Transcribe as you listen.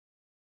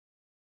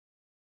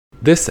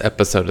This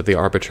episode of the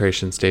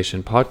Arbitration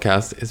Station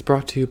podcast is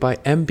brought to you by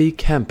MB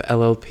Kemp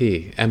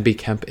LLP. MB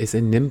Kemp is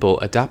a nimble,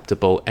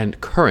 adaptable,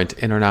 and current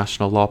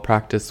international law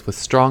practice with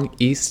strong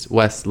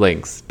east-west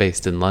links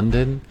based in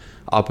London,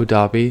 Abu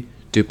Dhabi,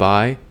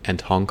 Dubai, and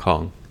Hong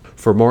Kong.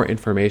 For more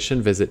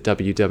information, visit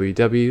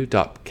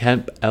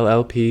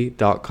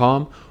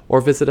www.kempllp.com or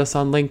visit us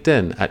on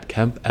LinkedIn at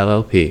Kemp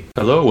LLP.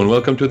 Hello and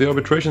welcome to the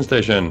Arbitration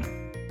Station.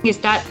 Is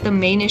that the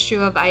main issue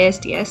of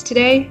ISDS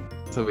today?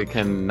 So we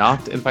can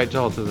not invite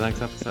Joel to the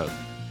next episode.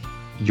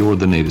 You're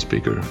the native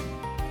speaker.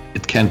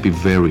 It can't be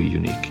very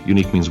unique.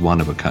 Unique means one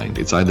of a kind.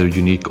 It's either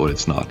unique or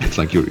it's not. It's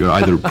like you're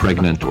either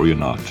pregnant or you're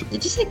not.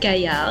 Did you say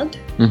Gaillard?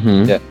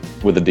 Mm-hmm. Yeah,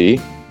 with a D.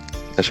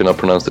 I should not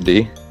pronounce the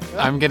D.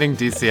 I'm getting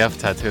DCF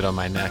tattooed on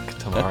my neck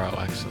tomorrow,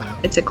 actually.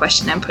 It's a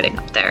question I'm putting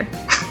up there.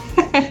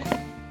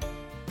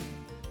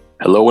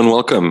 Hello and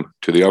welcome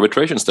to the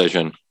Arbitration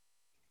Station.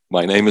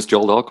 My name is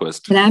Joel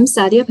Dahlquist. And I'm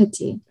Sadia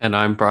Petit. And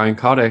I'm Brian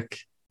Kotick.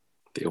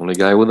 The only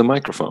guy with a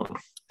microphone.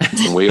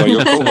 And we are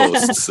your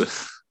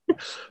co-hosts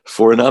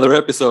for another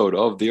episode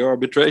of the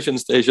Arbitration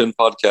Station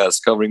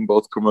podcast covering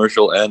both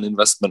commercial and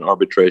investment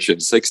arbitration,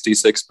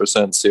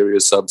 66%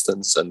 serious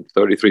substance and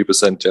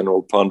 33%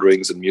 general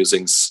ponderings and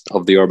musings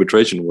of the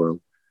arbitration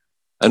world,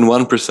 and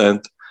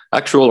 1%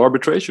 actual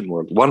arbitration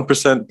world,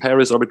 1%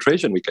 Paris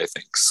Arbitration Week, I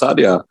think.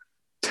 Sadia,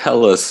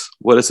 tell us,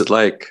 what is it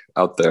like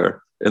out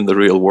there in the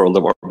real world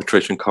of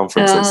arbitration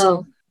conferences?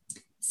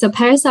 So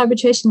Paris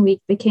Arbitration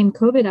Week became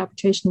COVID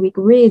Arbitration Week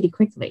really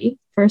quickly,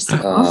 first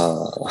of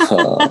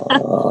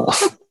all.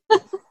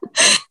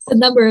 The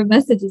number of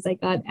messages I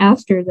got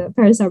after the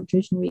Paris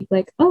Arbitration Week,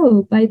 like,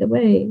 oh, by the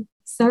way,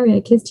 sorry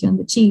I kissed you on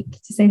the cheek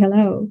to say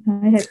hello.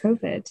 I had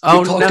COVID.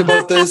 We talked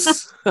about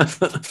this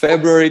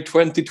February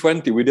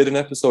 2020. We did an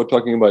episode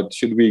talking about,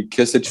 should we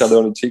kiss each other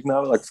on the cheek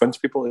now, like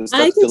French people? Is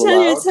that I still can tell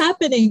allowed? you it's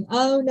happening.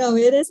 Oh, no,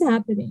 it is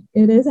happening.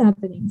 It is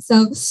happening.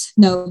 So,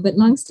 no, but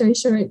long story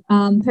short,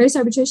 Paris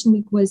Arbitration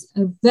Week was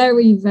a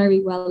very, very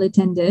well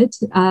attended.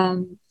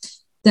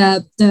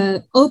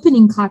 The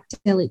opening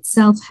cocktail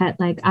itself had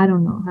I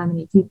don't know how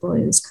many people.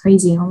 It was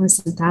crazy,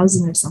 almost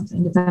 1,000 or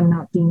something, if I'm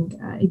not being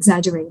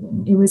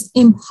exaggerating. It was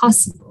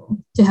impossible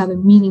to have a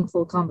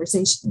meaningful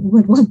conversation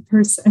with one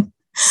person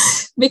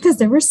because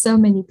there were so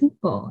many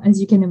people, as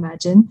you can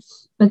imagine.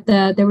 But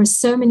there were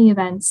so many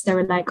events. There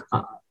were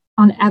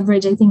on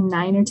average, I think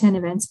 9 or 10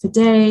 events per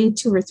day,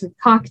 2 or 3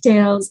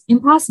 cocktails.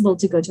 Impossible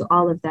to go to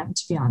all of them,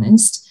 to be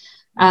honest.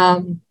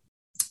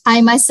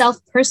 I myself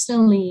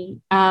personally,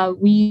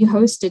 we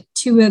hosted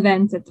 2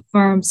 events at the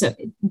firm. So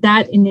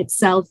that in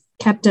itself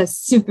kept us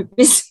super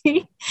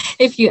busy.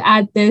 If you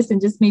add this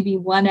and just maybe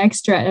 1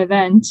 extra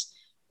event,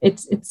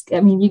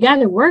 you got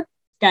to work,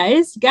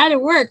 guys, you got to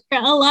work.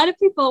 A lot of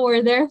people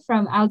were there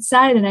from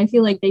outside and I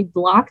feel like they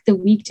blocked the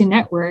week to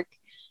network.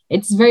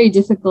 It's very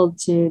difficult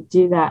to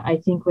do that, I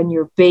think, when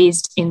you're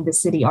based in the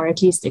city, or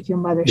at least if your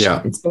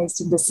mothership is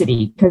based in the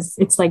city, because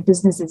it's like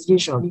business as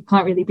usual. You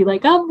can't really be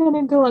like, oh, I'm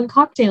going to go on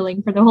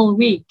cocktailing for the whole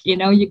week. You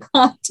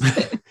can't.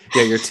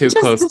 Yeah, you're too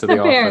close to the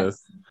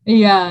office.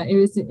 Yeah, it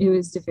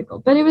was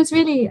difficult. But it was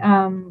really,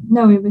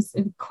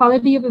 the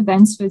quality of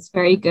events was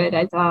very good.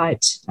 I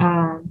thought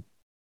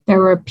there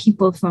were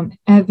people from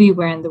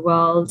everywhere in the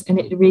world, and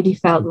it really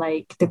felt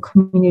like the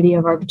community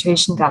of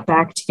arbitration got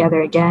back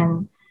together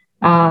again.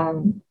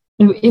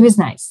 It was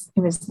nice.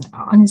 It was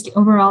honestly,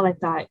 overall, I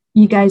thought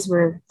you guys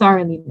were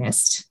thoroughly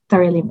missed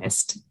by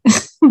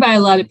a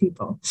lot of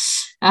people.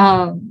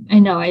 I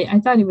know. I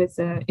thought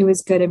it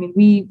was good. I mean,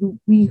 we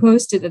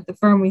hosted at the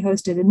firm. We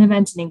hosted an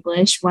event in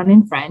English, one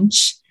in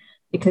French,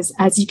 because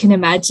as you can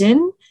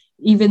imagine,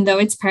 even though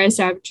it's Paris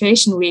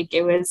Arbitration Week,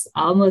 it was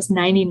almost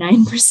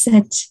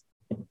 99%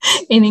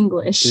 in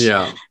English.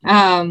 Yeah.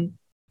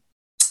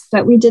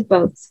 But we did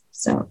both,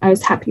 so I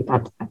was happy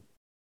about that.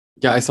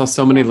 Yeah, I saw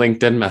so many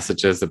LinkedIn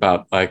messages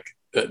about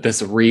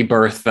this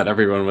rebirth that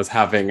everyone was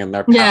having and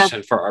their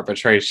passion for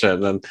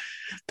arbitration, and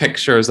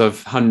pictures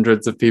of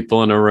hundreds of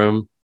people in a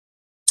room.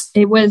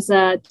 It was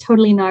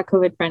totally not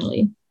COVID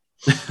friendly.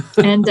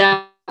 And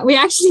we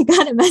actually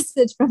got a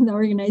message from the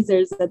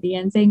organizers at the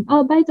end saying,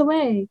 oh, by the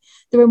way,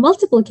 there were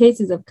multiple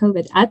cases of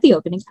COVID at the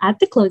opening, at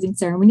the closing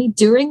ceremony,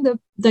 during the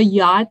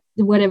yacht,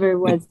 whatever it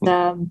was,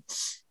 the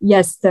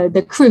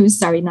cruise,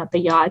 sorry, not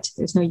the yacht.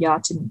 There's no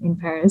yacht in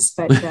Paris,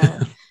 but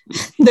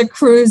the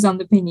cruise on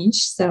the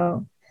Péniche.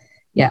 So,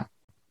 yeah,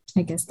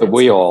 I guess. But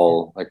we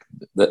all,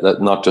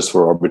 that not just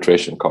for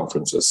arbitration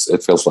conferences,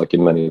 it feels like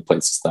in many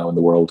places now in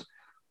the world,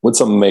 with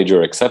some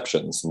major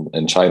exceptions,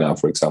 in China,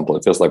 for example,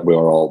 it feels like we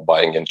are all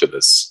buying into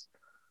this.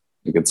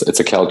 It's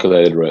a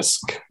calculated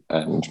risk,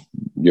 and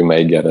you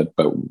may get it,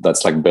 but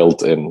that's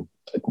built into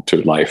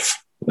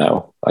life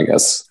now, I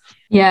guess.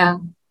 Yeah,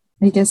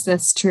 I guess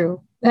that's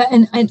true.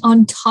 And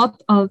on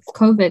top of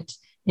COVID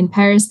in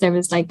Paris, there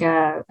was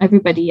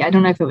everybody, I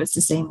don't know if it was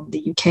the same in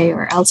the UK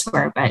or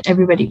elsewhere, but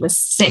everybody was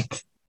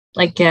sick,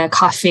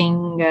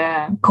 coughing,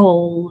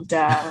 cold,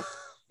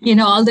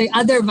 all the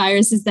other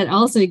viruses that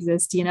also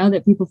exist,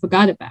 that people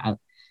forgot about.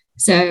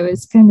 So it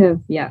was kind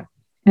of,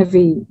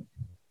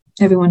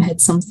 everyone had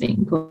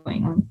something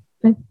going on.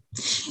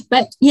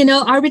 But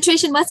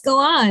arbitration must go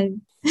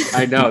on.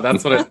 I know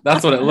that's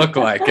what it looked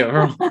like.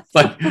 Everyone was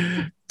like,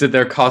 did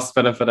their cost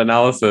benefit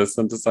analysis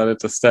and decided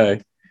to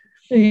stay.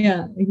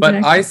 Yeah, exactly. But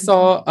I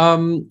saw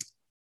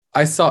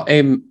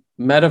a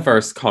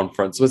metaverse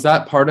conference. Was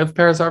that part of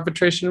Paris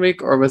Arbitration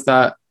Week, or was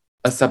that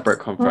a separate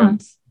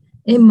conference?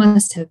 It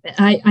must have been.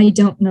 I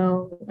don't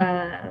know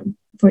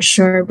for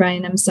sure,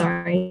 Brian. I'm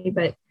sorry,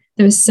 but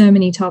there was so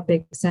many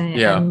topics.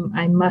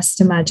 I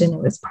must imagine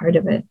it was part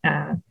of it.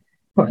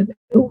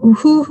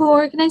 Who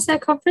organized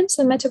that conference,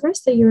 the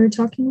metaverse that you were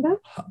talking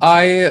about?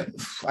 I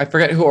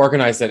forget who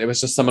organized it. It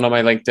was just someone on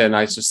my LinkedIn.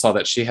 I just saw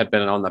that she had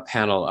been on the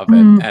panel of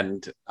it.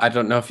 And I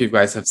don't know if you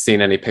guys have seen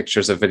any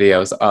pictures or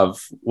videos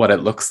of what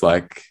it looks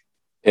like.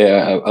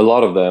 Yeah, a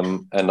lot of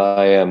them. And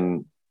I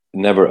am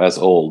never as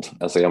old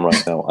as I am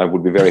right now. I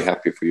would be very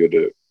happy for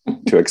you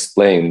to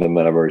explain the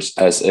metaverse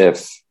as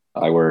if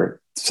I were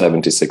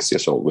 76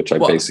 years old, which I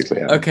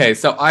basically am. Okay,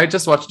 so I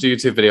just watched a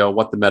YouTube video of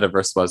what the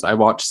metaverse was. I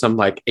watched some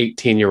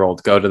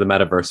 18-year-old go to the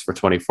metaverse for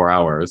 24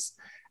 hours,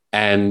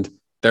 and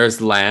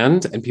there's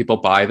land and people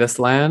buy this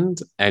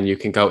land and you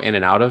can go in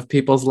and out of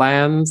people's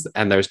lands,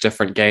 and there's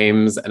different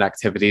games and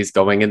activities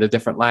going into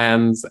different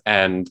lands,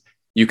 and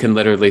you can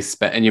literally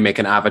and you make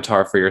an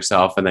avatar for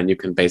yourself, and then you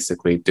can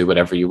basically do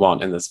whatever you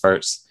want in this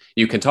verse.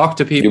 You can talk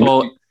to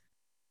people.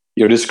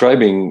 You're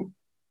describing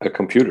a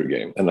computer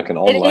game and an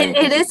online.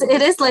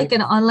 It is like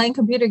an online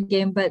computer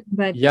game, but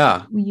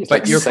yeah,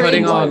 but you're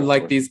putting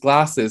on these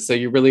glasses, so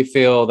you really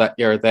feel that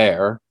you're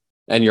there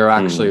and you're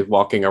actually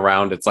walking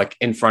around. It's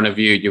in front of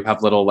you. You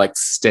have little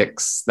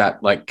sticks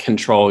that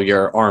control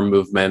your arm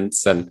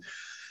movements, and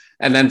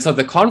then so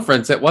the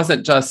conference, it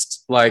wasn't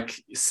just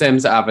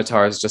Sims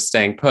avatars just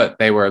staying put.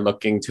 They were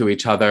looking to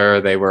each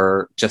other. They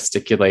were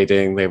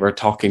gesticulating. They were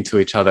talking to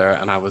each other,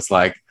 and I was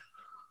like,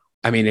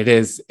 I mean,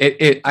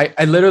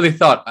 I literally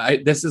thought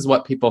this is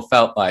what people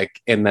felt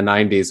like in the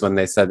 90s when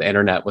they said the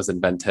internet was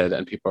invented,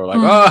 and people were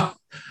like,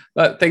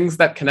 but things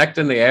that connect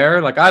in the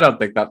air, I don't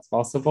think that's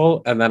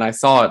possible. And then I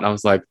saw it and I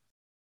was like,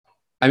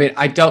 I mean,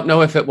 I don't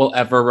know if it will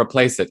ever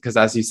replace it, because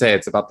as you say,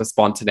 it's about the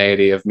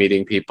spontaneity of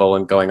meeting people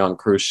and going on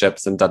cruise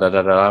ships and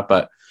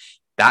but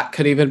that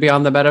could even be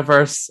on the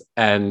metaverse,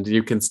 and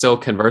you can still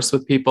converse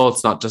with people.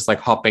 It's not just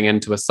hopping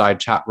into a side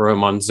chat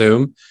room on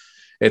Zoom.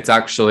 It's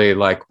actually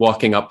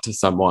walking up to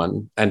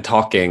someone and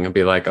talking and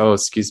be like, oh,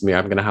 excuse me,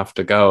 I'm going to have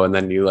to go. And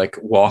then you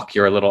walk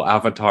your little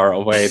avatar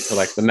away to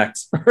the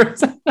next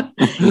person.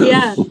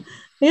 Yeah.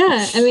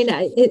 Yeah. I mean,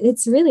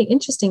 it's really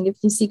interesting if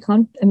you see,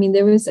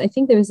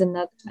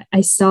 I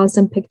saw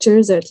some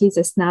pictures, or at least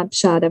a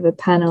snapshot of a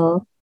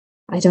panel.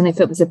 I don't know if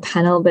it was a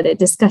panel, but a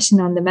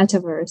discussion on the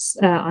metaverse,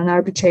 on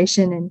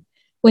arbitration. And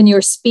when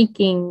you're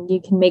speaking, you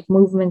can make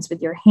movements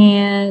with your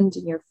hand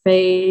and your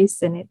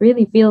face, and it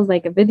really feels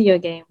like a video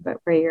game, but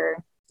where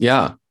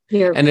you're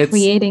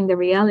creating the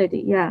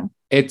reality. Yeah.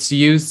 It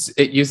uses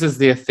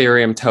the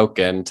Ethereum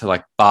token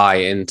to buy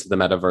into the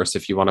metaverse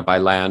if you want to buy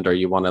land or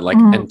you want to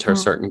enter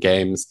certain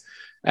games.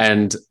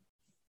 And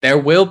there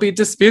will be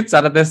disputes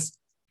out of this.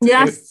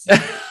 Yes.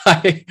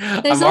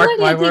 There's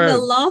already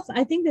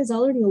I think there's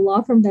already a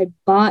law firm that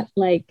bought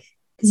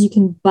because you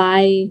can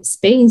buy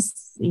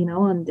space,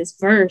 on this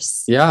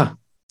verse. Yeah.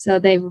 So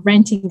they're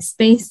renting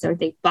space, or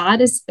they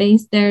bought a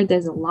space there.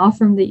 There's a law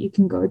firm that you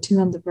can go to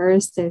on the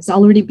verse. There's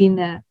already been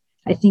a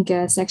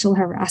sexual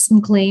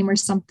harassment claim or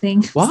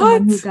something. What?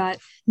 Someone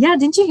who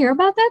didn't you hear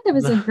about that? There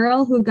was a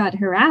girl who got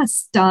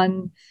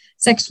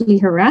sexually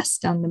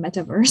harassed on the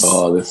metaverse.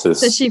 Oh, this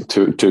is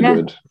too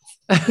good.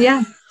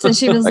 Yeah. So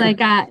she was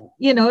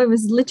it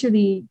was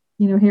literally,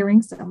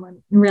 hearing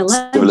someone in real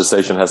life.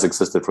 Civilization has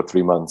existed for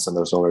 3 months and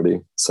there's already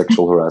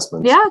sexual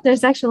harassment. Yeah,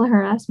 there's sexual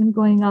harassment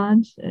going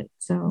on.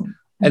 So,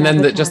 and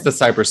then just the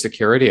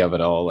cybersecurity of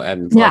it all,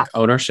 and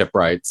ownership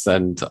rights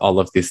and all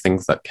of these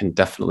things that can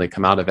definitely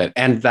come out of it.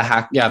 And the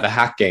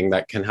hacking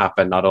that can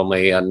happen, not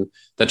only in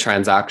the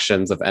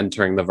transactions of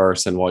entering the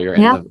verse and while you're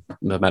in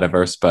the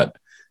metaverse, but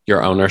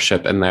your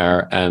ownership in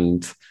there.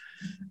 And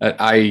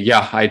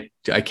I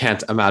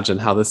can't imagine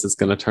how this is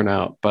going to turn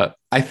out, but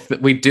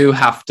we do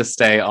have to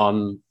stay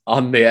on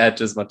the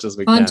edge as much as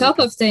we can. On top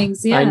of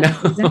things, yeah. I know.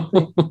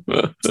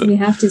 Exactly. We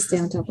have to stay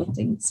on top of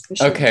things, for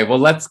sure. Okay, well,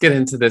 let's get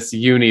into this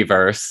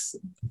universe.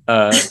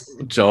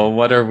 Joel,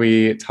 what are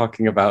we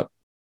talking about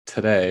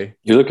today?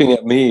 You're looking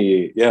at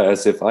me,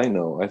 as if I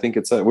know. I think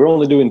we're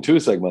only doing 2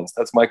 segments.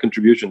 That's my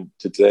contribution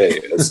to today,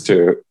 is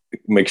to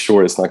make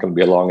sure it's not going to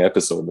be a long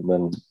episode,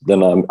 and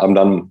then I'm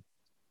done.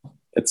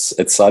 It's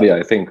Sadia,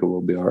 I think, who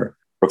will be our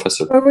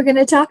professor. Well, we're going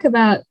to talk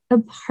about a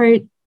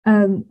part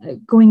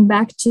going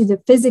back to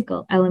the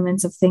physical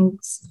elements of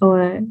things,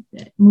 or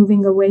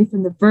moving away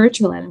from the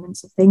virtual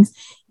elements of things.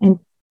 And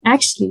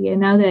actually, and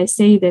now that I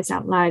say this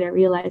out loud, I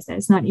realize that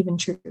it's not even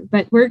true.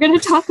 But we're going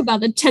to talk about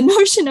the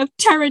notion of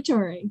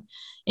territory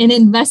in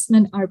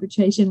investment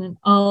arbitration and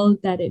all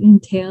that it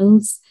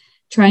entails,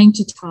 trying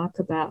to talk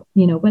about,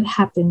 what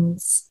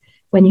happens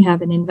when you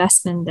have an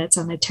investment that's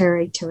on a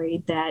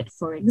territory that,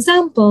 for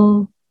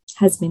example,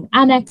 has been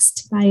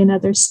annexed by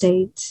another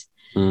state,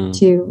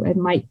 It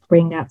might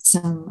bring up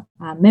some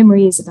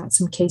memories about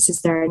some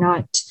cases that are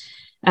not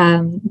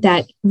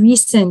that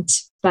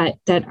recent, but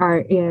that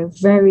are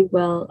very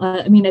well,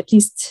 at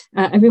least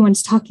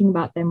everyone's talking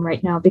about them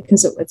right now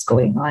because of what's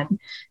going on,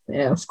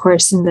 of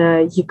course, in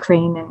the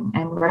Ukraine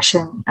and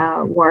Russian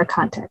war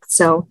context.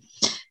 So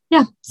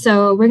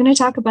we're going to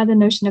talk about the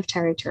notion of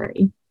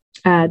territory.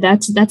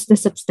 That's the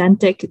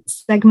substantive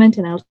segment,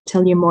 and I'll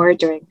tell you more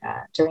during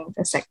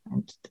the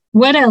segment.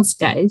 What else,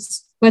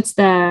 guys? What's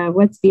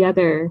the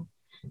other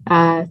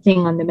thing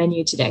on the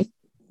menu today?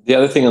 The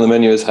other thing on the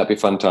menu is happy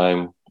fun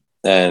time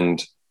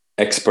and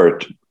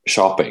expert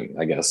shopping,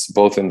 I guess,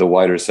 both in the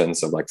wider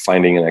sense of like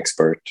finding an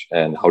expert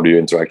and how do you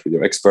interact with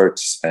your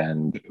experts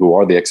and who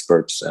are the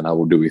experts and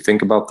how do we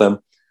think about them.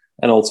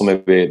 And also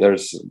maybe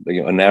there's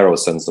a narrow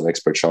sense of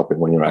expert shopping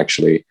when you're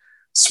actually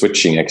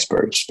switching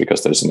experts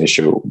because there's an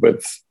issue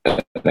with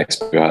an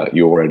expert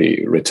you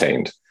already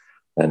retained.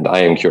 And I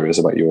am curious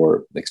about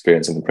your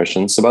experience and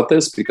impressions about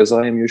this because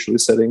I am usually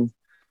sitting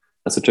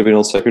as a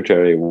tribunal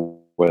secretary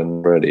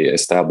when already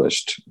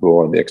established who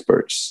are the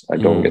experts. I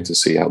don't get to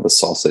see how the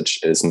sausage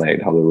is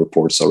made, how the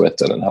reports are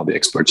written, and how the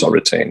experts are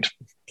retained.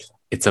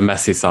 It's a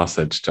messy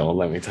sausage, Joel,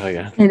 let me tell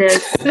you. It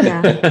is,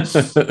 yeah.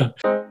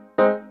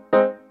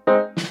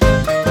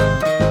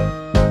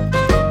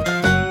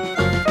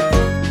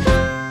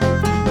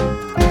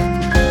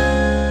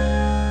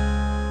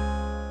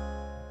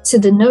 So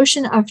the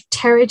notion of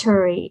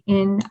territory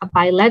in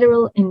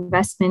bilateral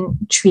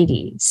investment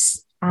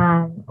treaties.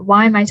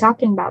 Why am I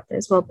talking about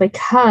this? Well,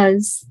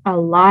 because a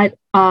lot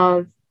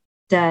of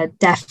the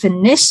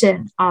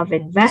definition of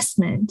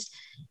investment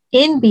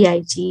in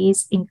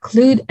BITs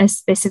include a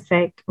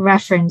specific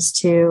reference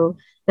to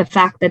the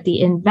fact that the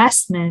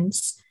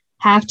investments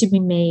have to be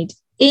made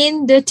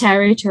in the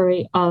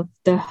territory of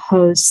the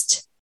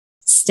host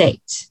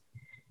state.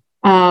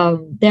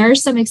 There are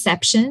some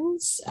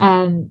exceptions.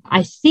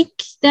 I think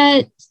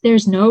that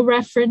there's no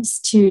reference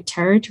to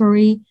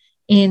territory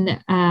in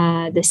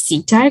the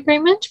CETA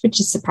agreement, which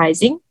is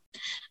surprising,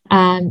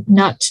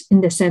 not in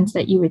the sense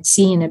that you would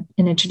see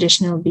in a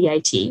traditional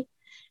BIT.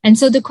 And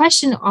so the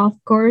question, of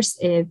course,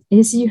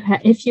 if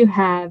you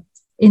have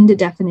in the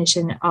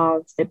definition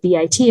of the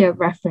BIT a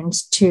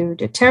reference to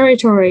the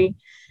territory,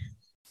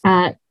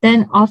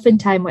 then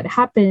oftentimes what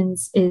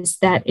happens is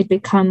that it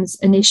becomes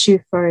an issue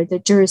for the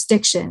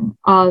jurisdiction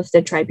of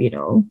the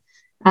tribunal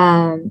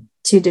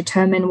to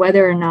determine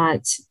whether or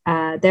not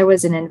there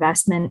was an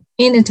investment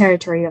in the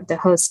territory of the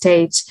host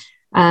state,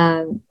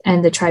 and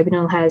the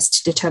tribunal has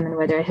to determine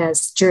whether it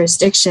has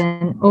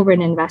jurisdiction over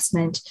an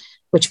investment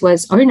which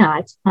was or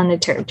not on the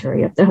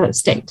territory of the host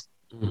state.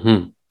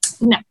 Mm-hmm.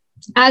 Now,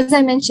 as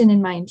I mentioned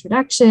in my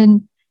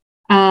introduction,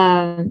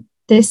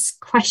 this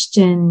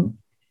question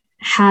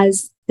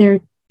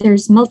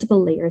there's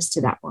multiple layers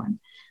to that one,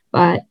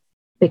 but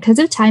because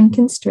of time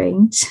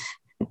constraints,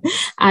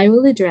 I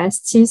will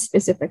address two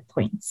specific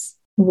points.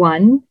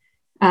 One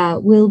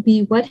will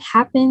be what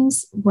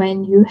happens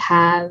when you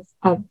have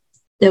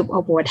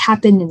what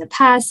happened in the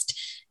past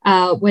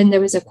when there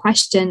was a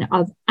question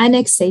of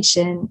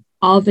annexation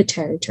of a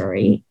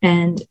territory.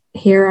 And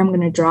here I'm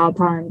going to draw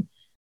upon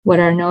what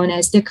are known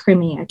as the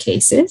Crimea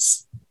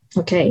cases.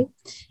 Okay.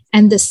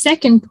 And the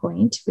second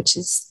point, which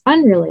is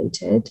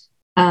unrelated,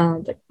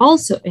 but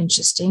also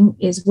interesting,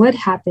 is what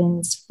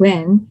happens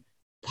when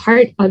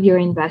part of your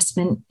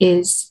investment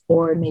is,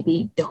 or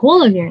maybe the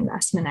whole of your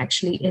investment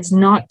actually is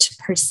not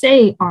per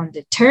se on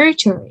the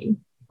territory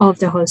of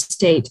the host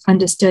state,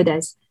 understood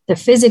as the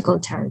physical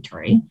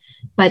territory,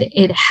 but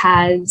it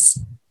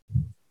has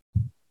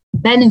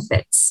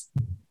benefits.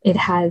 It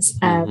has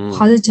a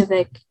positive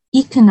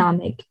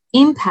economic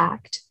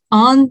impact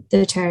on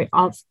the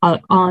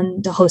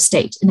on the host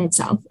state in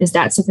itself. Is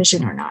that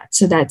sufficient or not?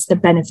 So that's the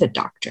benefit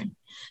doctrine.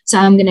 So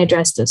I'm going to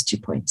address those 2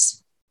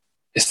 points.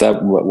 Is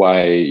that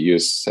why you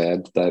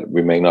said that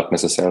we may not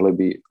necessarily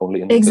be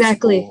only in the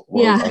exactly?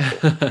 Yeah,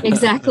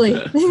 exactly.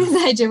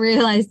 I just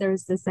realized there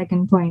was the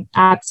second point.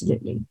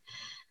 Absolutely.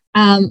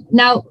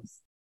 Now,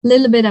 a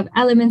little bit of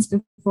elements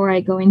before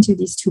I go into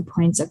these 2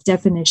 points of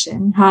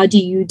definition. How do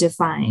you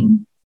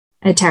define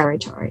a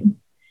territory?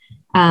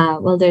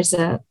 Well, there's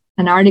an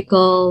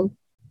article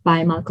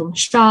by Malcolm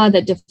Straw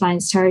that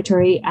defines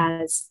territory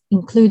as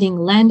including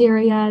land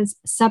areas,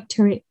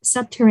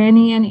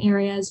 subterranean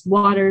areas,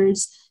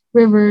 waters,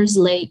 rivers,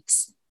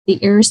 lakes, the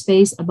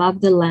airspace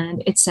above the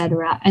land,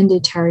 etc., and the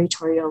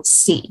territorial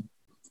sea.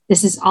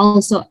 This is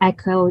also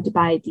echoed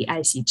by the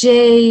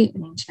ICJ,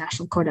 the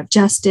International Court of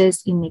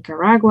Justice in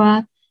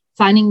Nicaragua,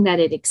 finding that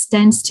it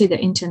extends to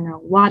the internal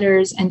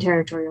waters and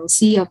territorial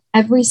sea of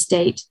every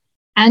state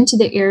and to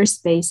the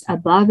airspace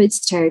above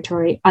its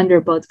territory under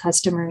both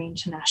customary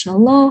international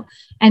law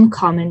and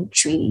common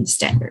treaty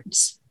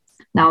standards.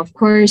 Now, of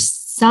course,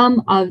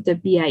 some of the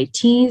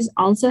BITs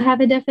also have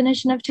a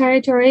definition of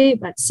territory,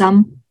 but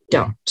some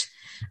don't.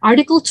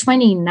 Article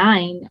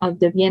 29 of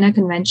the Vienna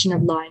Convention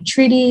of Law and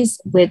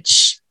Treaties,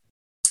 which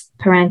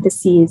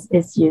parentheses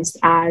is used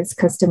as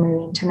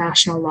customary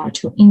international law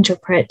to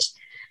interpret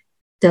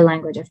the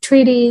language of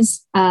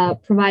treaties,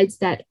 provides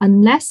that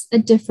unless a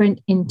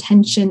different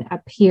intention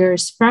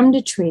appears from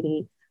the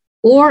treaty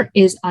or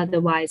is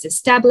otherwise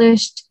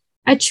established,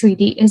 a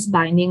treaty is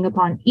binding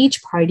upon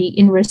each party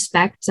in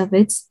respect of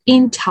its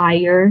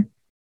entire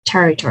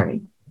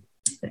territory.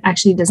 It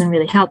actually doesn't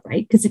really help,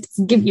 right? Because it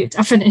doesn't give you a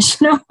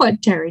definition of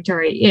what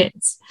territory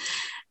is.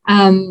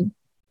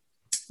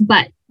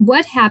 But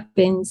what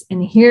happens,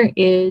 and here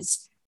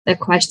is the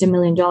question, $1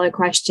 million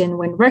question,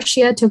 when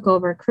Russia took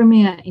over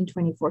Crimea in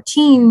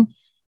 2014,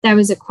 there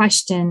was a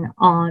question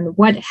on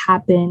what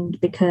happened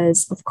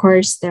because, of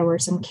course, there were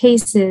some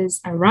cases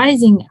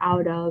arising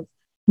out of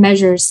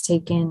measures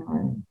taken,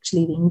 or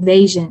actually the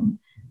invasion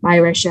by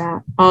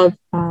Russia of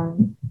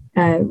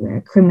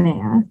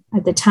Crimea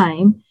at the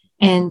time,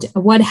 and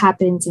what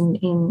happens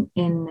in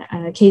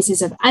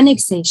cases of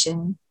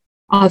annexation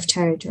of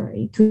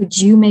territory. Could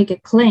you make a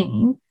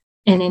claim?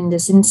 And in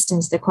this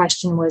instance, the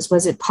question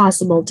was it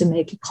possible to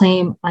make a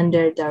claim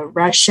under the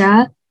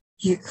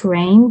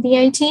Russia-Ukraine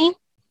BIT?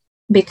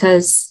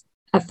 Because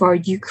for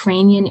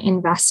Ukrainian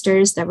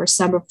investors that were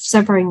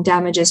suffering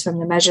damages from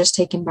the measures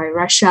taken by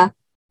Russia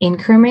in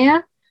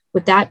Crimea,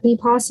 would that be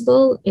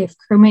possible if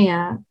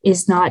Crimea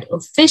is not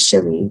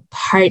officially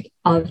part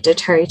of the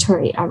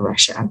territory of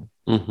Russia?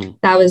 Mm-hmm.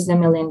 That was the $1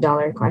 million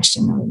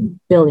question, or $1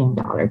 billion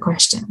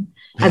question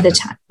at the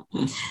time.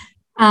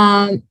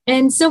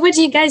 And so what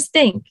do you guys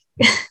think?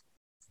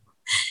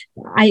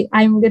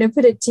 I'm going to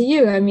put it to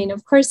you. I mean,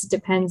 of course, it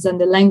depends on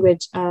the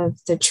language of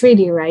the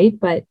treaty, right?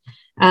 But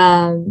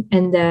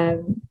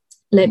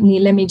let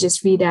me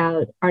just read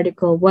out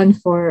Article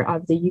 1.4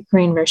 of the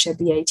Ukraine-Russia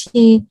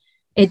BIT.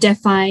 It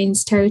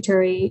defines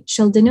territory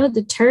shall denote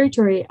the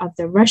territory of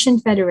the Russian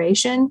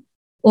Federation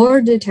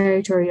or the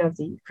territory of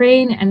the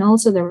Ukraine, and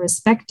also the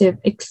respective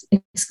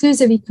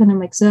exclusive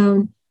economic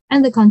zone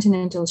and the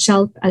continental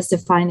shelf as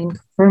defined in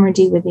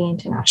conformity with the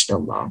international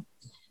law.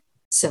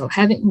 So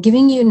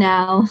giving you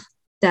now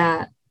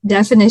the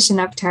definition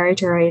of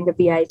territory in the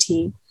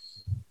BIT,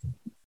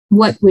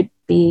 what would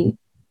be,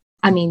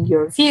 I mean,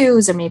 your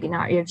views, or maybe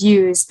not your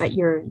views, but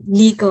your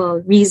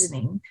legal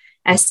reasoning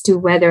as to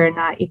whether or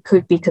not it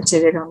could be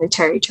considered on the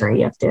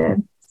territory of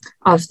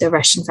the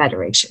Russian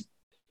Federation?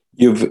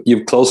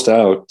 You've closed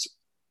out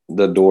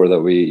the door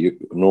that we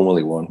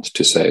normally want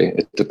to say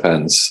it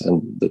depends,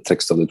 and the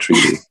text of the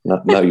treaty.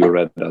 Now you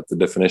read out the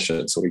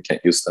definition, so we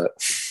can't use that.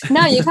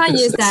 No, you can't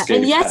use that.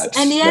 And yes,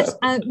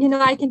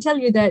 I can tell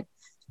you that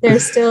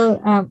there's still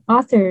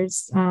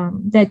authors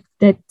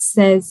that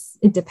says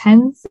it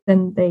depends,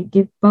 and they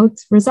give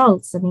both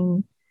results. I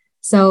mean,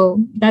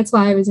 so that's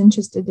why I was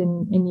interested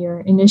in your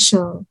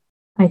initial,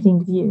 I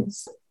think,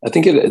 views. I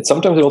think it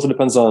sometimes it also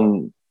depends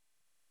on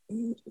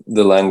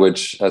the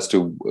language as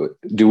to,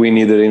 do we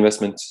need the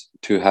investment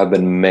to have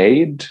been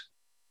made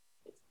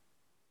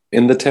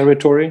in the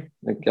territory?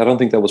 Like, I don't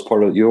think that was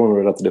part of, you only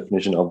read out the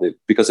definition of it,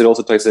 because it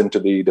also ties into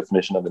the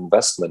definition of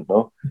investment,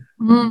 no?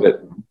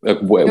 But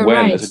when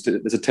right.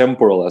 There's a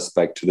temporal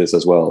aspect to this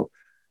as well,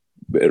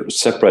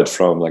 separate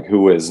from like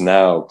who is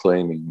now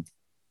claiming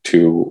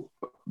to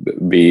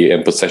be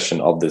in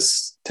possession of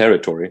this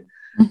territory.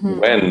 Mm-hmm.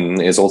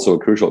 When is also a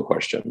crucial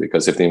question,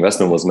 because if the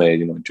investment was made,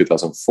 in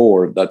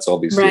 2004, that's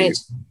obviously right.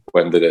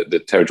 When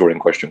the territory in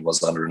question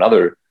was under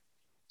another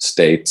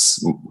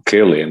state's,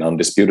 clearly and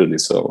undisputedly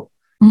so.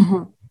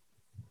 Mm-hmm.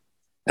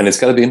 And it's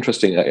got to be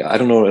interesting. I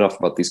don't know enough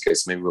about these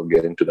cases. Maybe we'll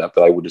get into that,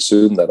 but I would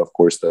assume that, of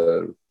course,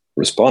 the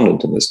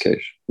respondent in this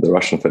case, the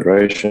Russian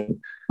Federation,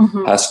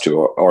 mm-hmm. has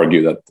to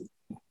argue that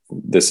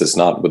this is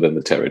not within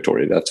the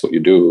territory. That's what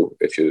you do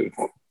if you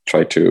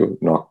try to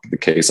knock the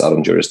case out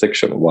on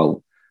jurisdiction,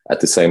 while at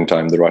the same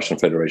time, the Russian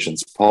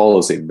Federation's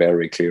policy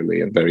very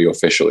clearly and very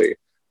officially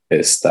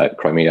is that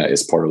Crimea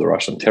is part of the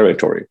Russian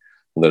territory.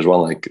 And there's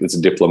one, like, it's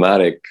a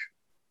diplomatic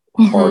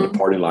hard mm-hmm.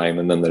 party line,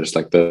 and then there's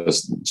like the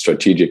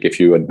strategic, if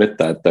you admit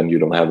that, then you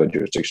don't have a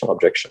jurisdictional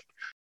objection.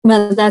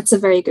 Well, that's a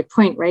very good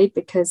point, right?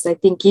 Because I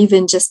think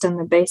even just on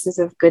the basis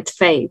of good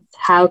faith,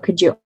 how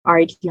could you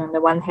argue on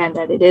the one hand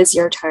that it is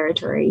your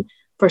territory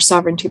for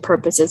sovereignty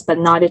purposes, but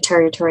not a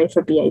territory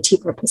for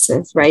BIT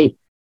purposes, right?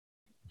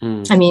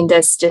 I mean,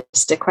 that's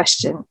just a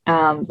question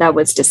that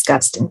was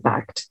discussed, in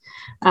fact.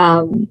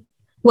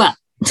 Well,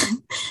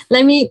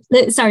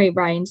 sorry,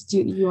 Brian, do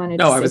you want to?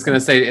 No, I was going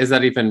to say, is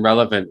that even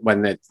relevant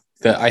when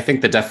I think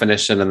the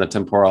definition and the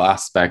temporal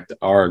aspect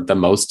are the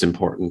most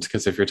important,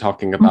 because if you're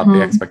talking about mm-hmm.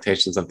 the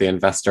expectations of the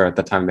investor at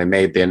the time they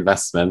made the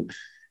investment,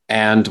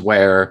 and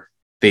where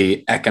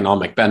the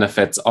economic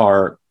benefits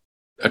are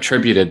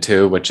attributed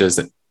to, which is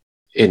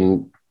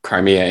in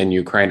Crimea in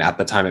Ukraine at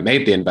the time it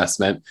made the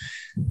investment,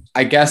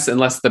 I guess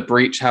unless the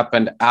breach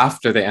happened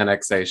after the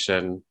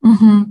annexation,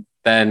 mm-hmm.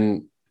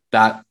 then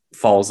that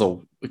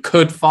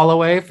could fall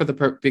away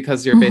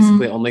because you're mm-hmm.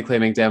 basically only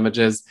claiming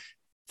damages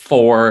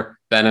for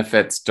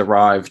benefits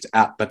derived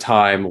at the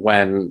time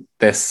when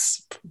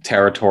this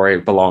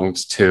territory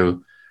belonged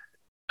to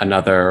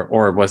another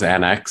or was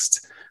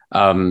annexed.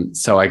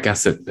 So I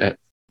guess it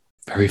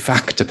very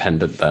fact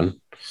dependent then.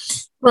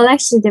 Well,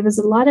 actually, there was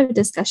a lot of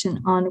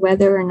discussion on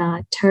whether or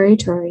not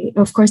territory,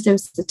 of course, there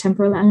was the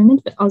temporal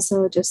element, but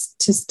also just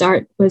to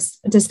start was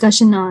a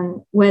discussion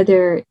on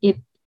whether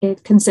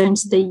it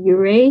concerns the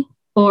jure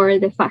or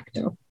de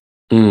facto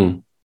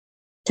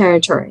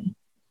territory.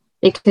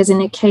 Because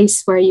in a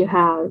case where you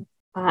have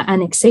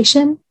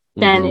annexation,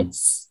 then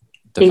it's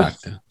de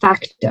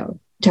facto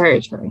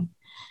territory.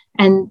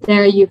 And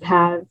there you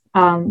have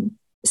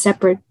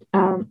separate,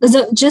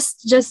 so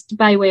just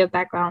by way of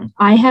background,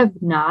 I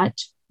have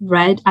not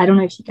read, I don't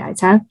know if you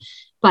guys have,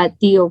 but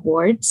the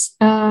awards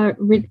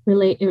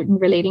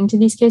relating to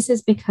these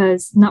cases,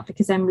 not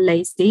because I'm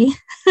lazy,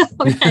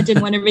 I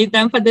didn't want to read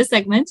them for this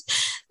segment,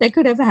 that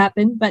could have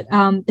happened, but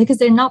because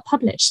they're not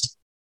published.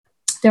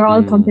 They're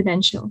all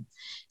confidential.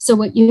 So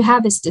what you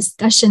have is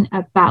discussion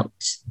about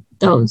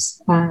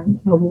those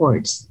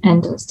awards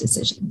and those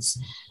decisions.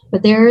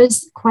 But there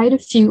is quite a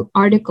few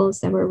articles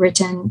that were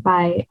written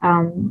by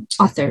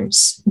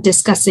authors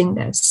discussing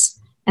this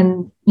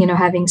and,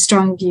 having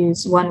strong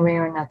views one way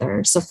or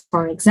another. So,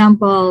 for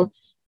example,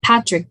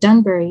 Patrick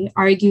Dunbury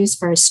argues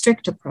for a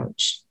strict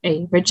approach.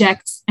 He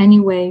rejects any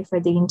way for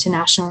the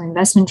international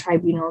investment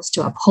tribunals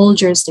to uphold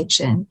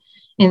jurisdiction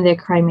in the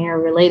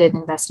Crimea-related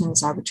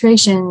investments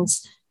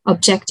arbitrations,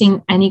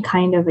 objecting any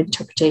kind of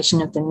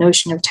interpretation of the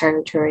notion of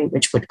territory,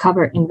 which would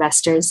cover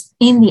investors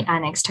in the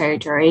annexed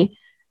territory,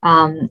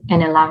 and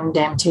allowing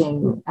them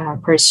to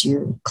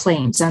pursue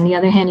claims. On the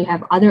other hand, you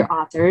have other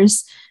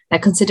authors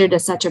that consider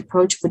that such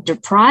approach would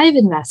deprive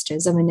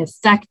investors of an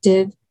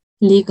effective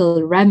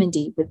legal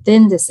remedy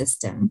within the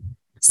system,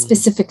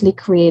 specifically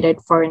created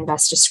for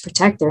investors to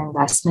protect their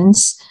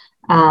investments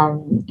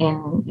in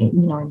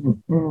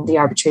the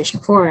arbitration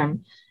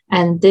forum.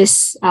 And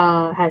this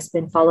has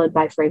been followed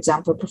by, for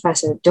example,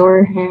 Professor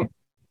Doring,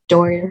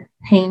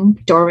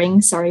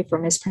 sorry for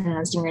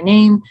mispronouncing your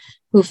name,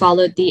 who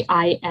followed the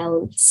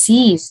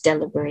ILC's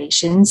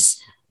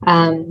deliberations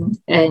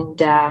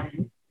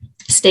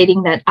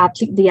stating that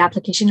the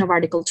application of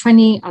Article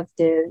 20 of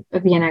the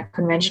Vienna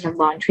Convention of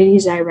Law and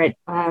Treaties I read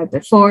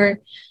before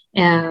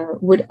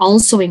would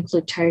also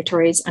include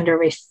territories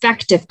under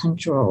effective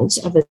controls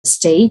of a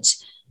state,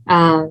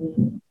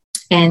 and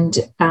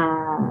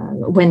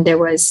when there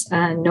was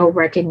no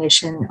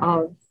recognition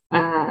of,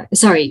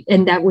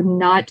 and that would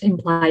not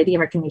imply the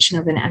recognition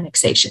of an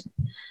annexation.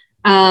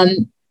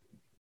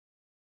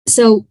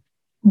 So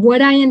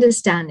what I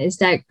understand is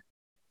that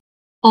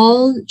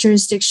all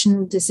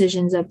jurisdictional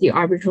decisions of the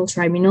arbitral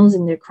tribunals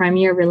in the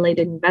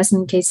Crimea-related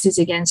investment cases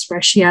against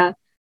Russia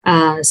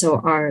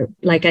are,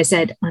 like I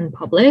said,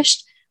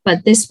 unpublished.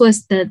 But this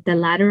was the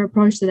latter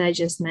approach that I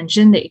just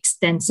mentioned. The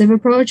extensive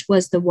approach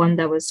was the one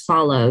that was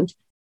followed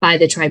by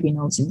the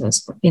tribunals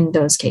in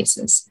those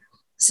cases.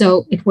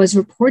 So it was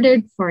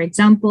reported, for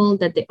example,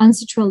 that the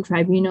Uncharted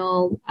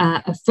Tribunal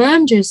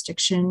affirmed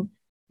jurisdiction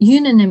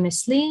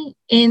unanimously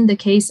in the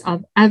case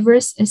of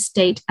Everest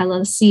Estate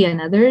LLC and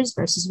others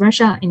versus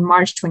Russia in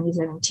March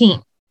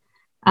 2017.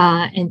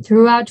 And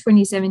throughout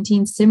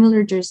 2017,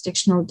 similar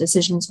jurisdictional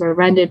decisions were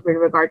rendered with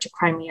regard to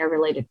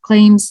Crimea-related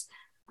claims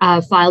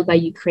filed by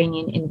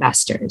Ukrainian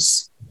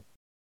investors.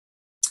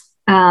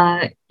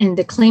 And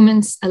the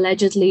claimants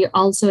allegedly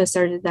also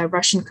asserted that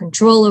Russian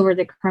control over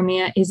the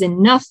Crimea is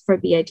enough for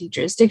BIT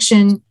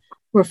jurisdiction,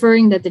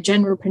 referring that the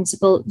general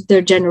principle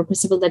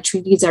that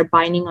treaties are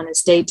binding on a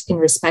state in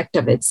respect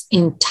of its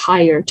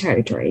entire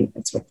territory.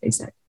 That's what they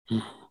said.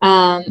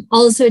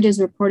 Also, it is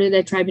reported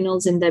that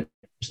tribunals in the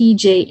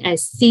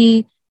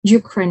PJSC,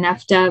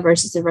 Ukranafta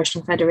versus the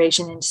Russian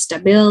Federation, and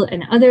Stabil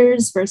and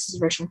others versus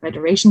Russian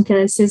Federation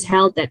cases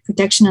held that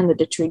protection under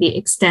the treaty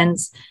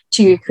extends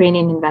to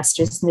Ukrainian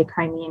investors in the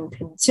Crimean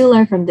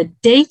Peninsula from the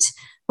date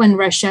when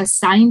Russia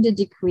signed a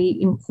decree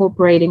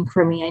incorporating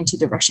Crimea into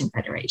the Russian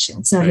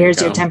Federation. So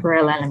here's your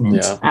temporal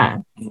element.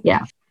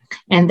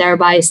 And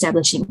thereby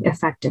establishing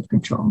effective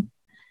control.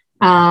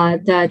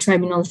 The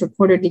tribunals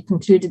reportedly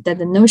concluded that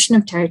the notion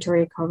of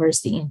territory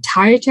covers the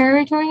entire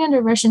territory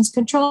under Russia's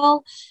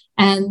control,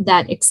 and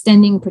that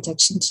extending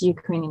protection to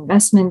Ukrainian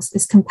investments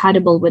is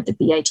compatible with the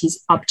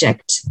BIT's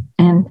object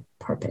and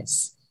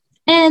purpose.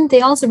 And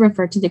they also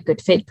refer to the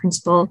good faith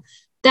principle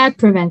that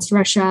prevents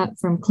Russia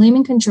from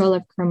claiming control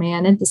of Crimea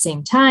and at the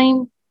same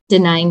time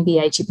denying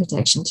BIT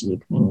protection to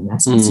Ukrainian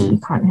investments. So you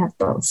can't have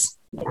both.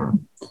 Yeah.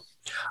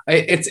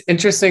 It's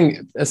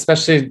interesting,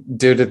 especially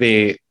due to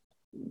the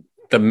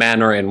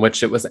manner in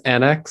which it was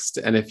annexed.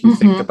 And if you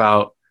think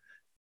about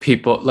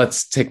people,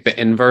 let's take the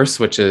inverse,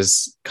 which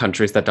is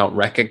countries that don't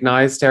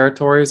recognize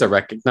territories or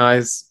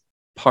recognize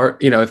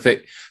if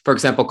it, for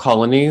example,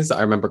 colonies.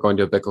 I remember going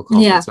to a BICL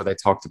conference where they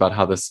talked about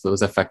how this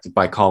was affected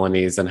by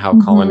colonies and how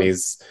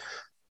colonies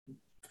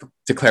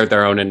declared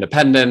their own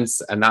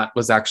independence, and that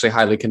was actually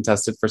highly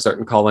contested for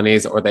certain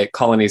colonies, or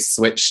colonies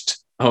switched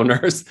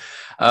owners,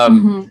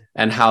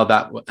 and how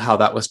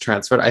that was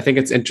transferred. I think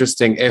it's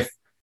interesting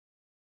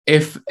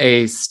if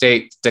a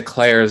state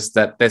declares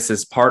that this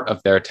is part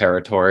of their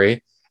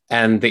territory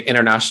and the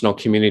international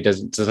community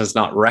does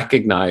not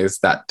recognize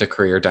that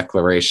decree or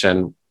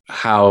declaration,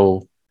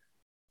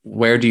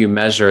 where do you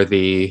measure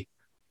the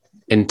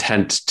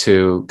intent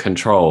to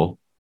control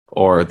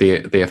or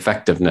the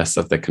effectiveness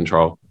of the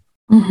control?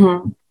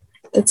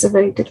 That's a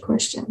very good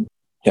question.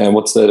 Yeah, and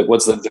what's the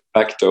de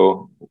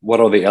facto? What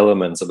are the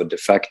elements of a de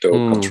facto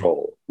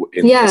control when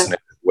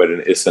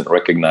it isn't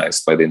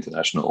recognized by the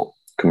international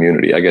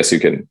community? I guess you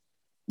can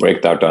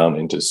break that down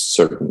into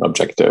certain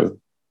objective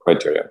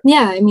criteria.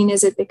 Yeah, I mean,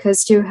 is it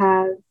because you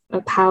have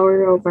a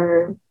power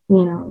over,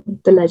 the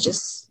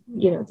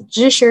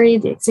judiciary,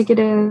 the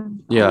executive,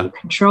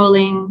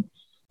 controlling?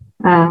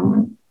 I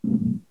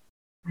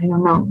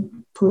don't know.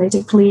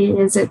 Politically,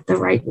 is it the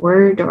right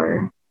word?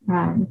 Or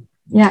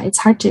it's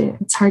hard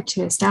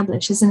to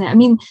establish, isn't it? I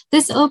mean,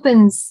 this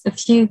opens a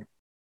few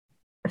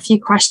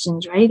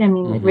questions, right? I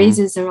mean, it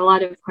raises a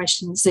lot of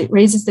questions. It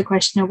raises the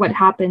question of what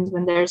happens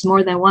when there's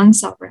more than one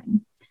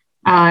sovereign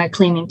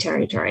claiming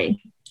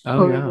territory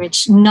over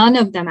which none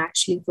of them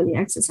actually fully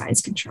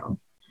exercise control.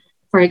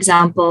 For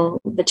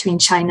example, between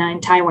China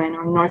and Taiwan,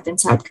 or North and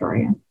South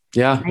Korea.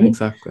 Yeah, right?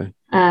 Exactly.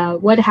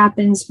 What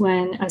happens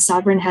when a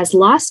sovereign has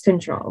lost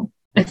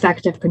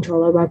effective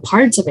control over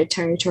parts of a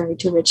territory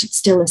to which it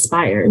still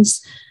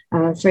aspires?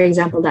 For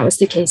example, that was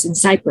the case in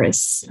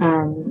Cyprus,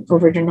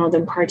 over the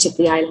northern parts of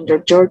the island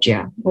of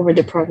Georgia, over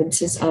the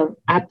provinces of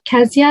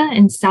Abkhazia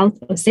and South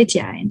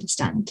Ossetia, I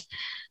understand.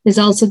 There's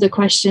also the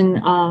question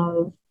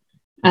of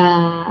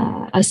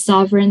a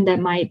sovereign that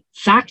might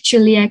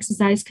factually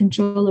exercise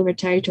control over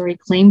territory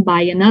claimed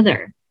by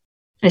another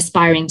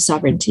aspiring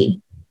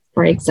sovereignty.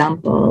 For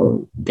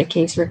example, the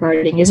case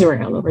regarding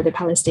Israel over the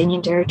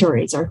Palestinian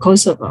territories, or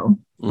Kosovo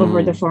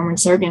over the former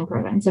Serbian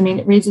province. I mean,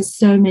 it raises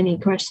so many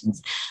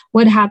questions.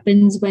 What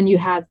happens when you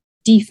have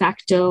de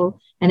facto,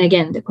 and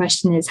again, the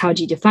question is, how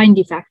do you define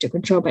de facto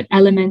control, but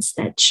elements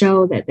that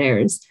show that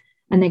there's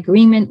an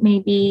agreement,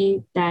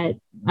 maybe that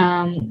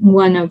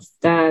one of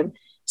the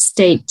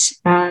state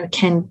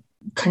can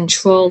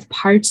control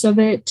parts of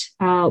it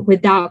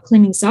without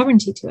claiming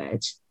sovereignty to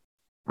it.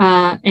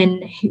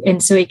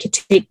 And so it could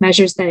take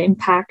measures that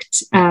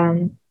impact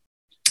the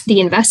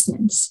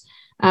investments.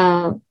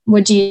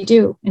 What do you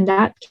do in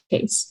that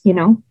case?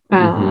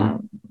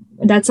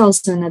 That's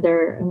also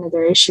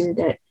another issue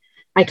that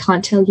I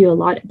can't tell you a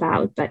lot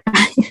about, but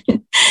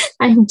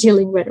I'm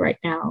dealing with right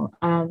now.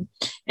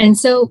 And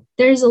so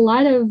there's a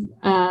lot of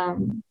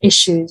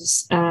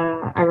issues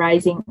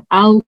arising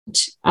out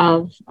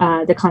of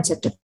the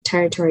concept of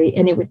territory,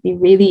 and it would be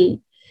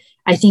really,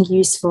 I think,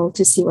 useful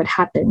to see what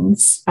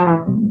happens,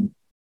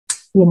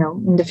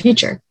 in the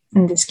future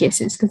in these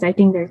cases, because I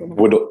think they're going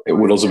to. It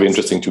would also be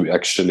interesting to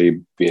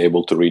actually be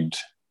able to read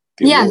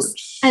the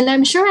awards. And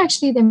I'm sure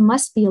actually there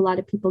must be a lot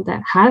of people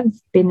that have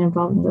been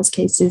involved in those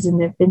cases, and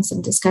there've been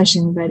some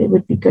discussion, but it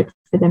would be good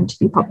for them to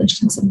be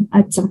published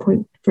at some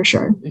point, for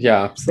sure.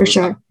 Yeah, absolutely. For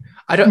sure.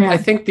 I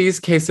think these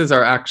cases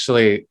are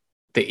actually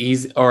the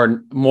easy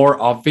or more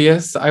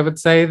obvious, I would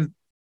say,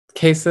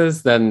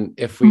 cases than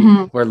if we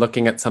were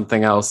looking at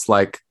something else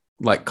like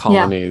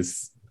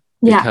colonies.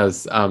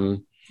 Because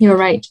you're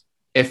right.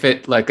 If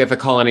a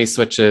colony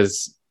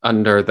switches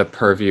under the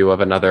purview of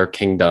another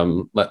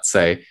kingdom, let's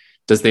say,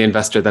 does the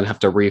investor then have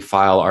to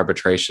refile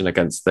arbitration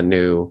against the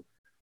new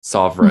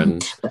sovereign?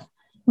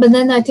 But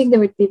then I think there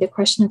would be the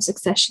question of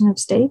succession of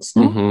states,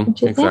 no?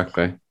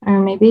 Exactly. Or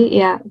maybe,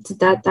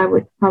 that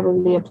would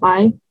probably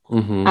apply.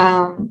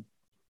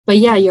 But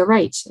yeah, you're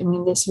right. I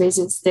mean, it's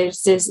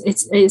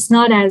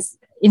not as,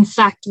 in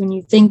fact, when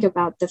you think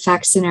about the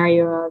fact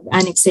scenario of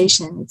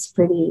annexation, it's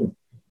pretty,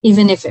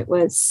 even if it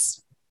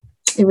was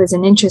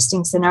an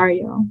interesting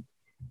scenario.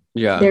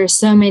 Yeah. There are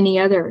so many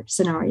other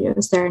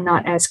scenarios that are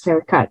not as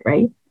clear cut,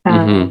 right?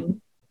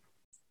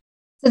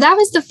 So that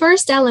was the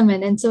first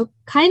element. And so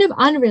kind of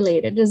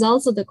unrelated is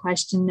also the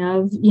question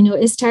of,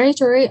 is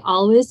territory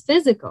always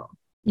physical?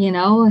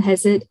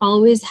 Has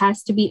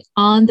to be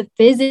on the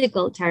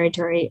physical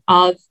territory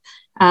of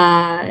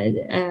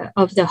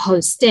the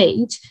host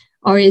state,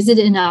 or is it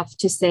enough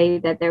to say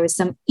that there was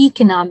some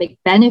economic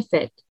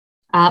benefit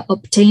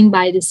obtained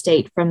by the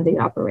state from the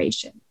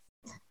operation?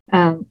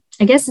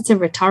 I guess it's a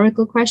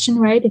rhetorical question,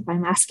 right? If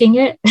I'm asking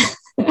it.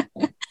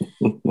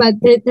 But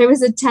there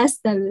was a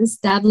test that was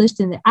established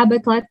in the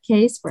Abaclat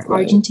case where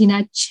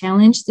Argentina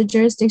challenged the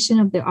jurisdiction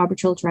of the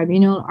arbitral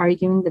tribunal,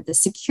 arguing that the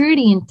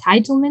security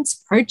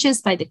entitlements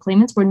purchased by the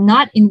claimants were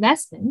not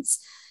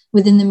investments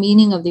within the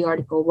meaning of the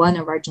Article 1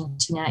 of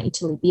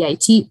Argentina-Italy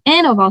BIT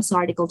and of also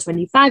Article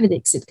 25 of the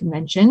ICSID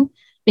Convention,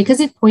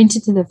 because it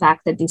pointed to the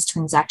fact that these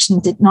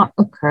transactions did not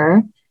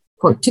occur,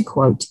 quote to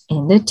quote,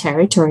 in the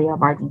territory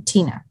of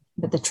Argentina.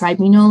 But the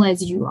tribunal,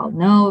 as you all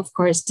know, of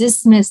course,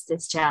 dismissed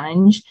this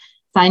challenge,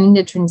 finding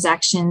the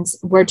transactions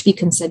were to be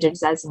considered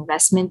as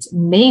investments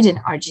made in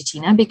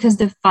Argentina because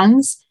the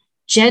funds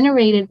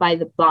generated by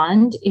the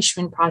bond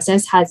issuing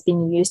process has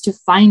been used to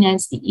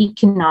finance the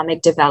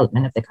economic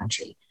development of the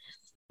country.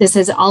 This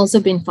has also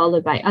been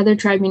followed by other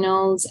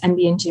tribunals,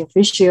 Ambiente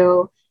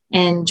Officio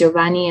and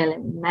Giovanni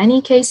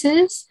Alemani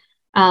cases.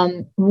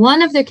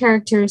 One of the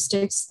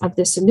characteristics of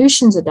the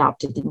solutions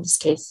adopted in this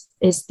case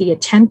is the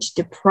attempt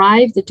to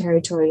deprive the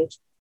territorial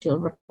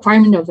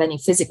requirement of any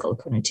physical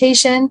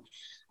connotation.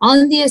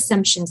 on the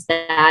assumptions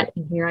that,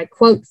 and here I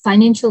quote,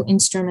 financial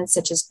instruments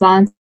such as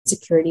bonds,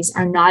 securities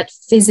are not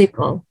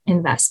physical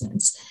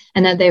investments,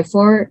 and that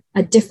therefore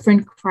a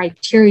different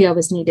criteria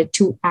was needed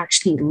to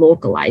actually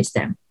localize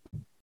them.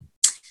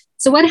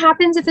 So what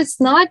happens if it's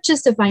not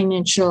just a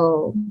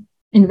financial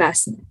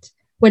investment?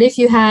 What if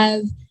you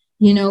have,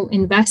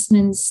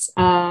 investments,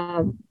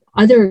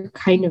 other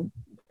kind of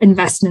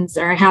investments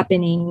that are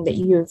happening, that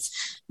you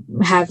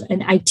have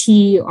an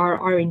IT or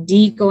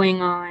R&D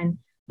going on,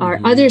 or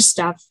other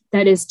stuff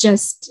that is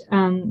just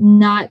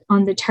not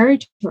on the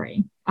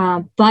territory,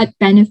 but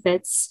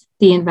benefits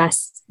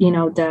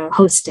the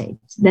host state?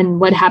 Then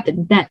what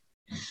happened then?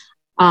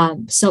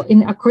 So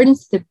in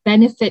accordance to the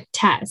benefit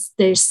test,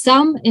 there's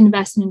some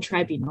investment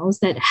tribunals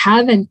that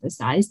have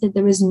emphasized that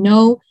there is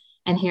no,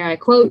 and here I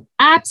quote,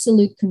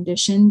 absolute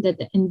condition that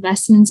the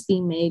investments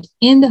be made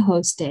in the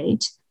host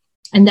state,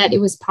 and that it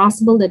was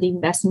possible that the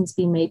investments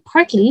be made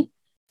partly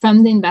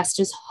from the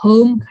investor's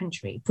home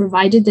country,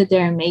 provided that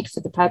they are made for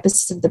the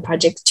purposes of the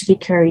project to be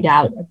carried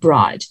out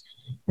abroad.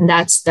 And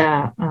that's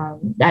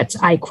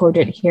I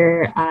quoted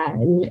here,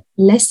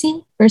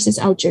 Lessi versus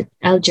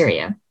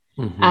Algeria.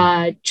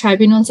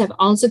 Tribunals have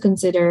also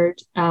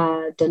considered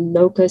the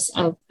locus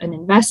of an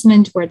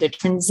investment where the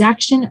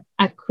transaction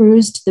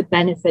accrues to the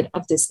benefit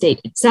of the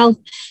state itself.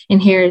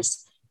 And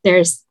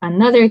there's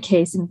another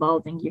case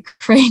involving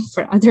Ukraine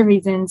for other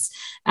reasons.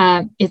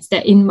 It's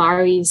the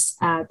Inmaris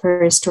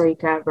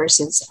Perestroika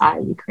versus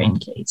Ukraine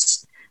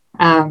case.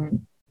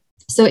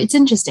 So it's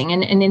interesting.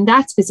 And in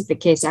that specific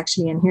case,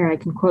 actually, and here I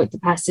can quote the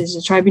passage,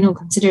 the tribunal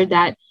considered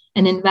that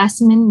an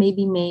investment may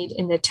be made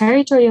in the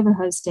territory of a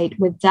host state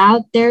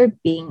without there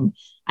being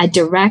a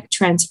direct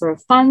transfer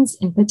of funds,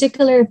 in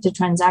particular if the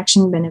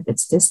transaction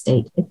benefits the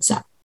state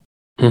itself.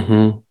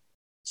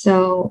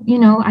 So,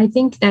 I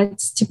think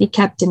that's to be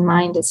kept in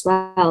mind as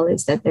well,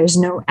 is that there's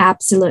no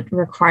absolute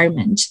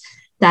requirement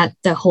that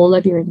the whole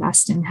of your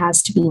investment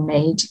has to be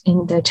made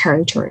in the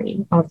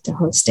territory of the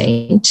host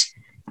state.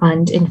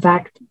 And in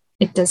fact,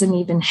 it doesn't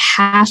even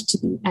have to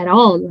be at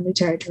all in the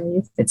territory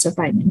if it's of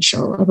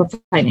a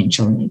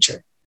financial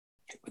nature.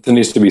 But there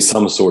needs to be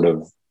some sort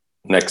of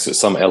nexus,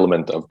 some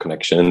element of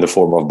connection in the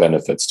form of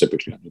benefits,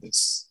 typically under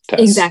this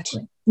test.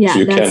 Exactly. Yeah, so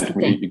you that's can't,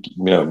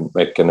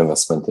 make an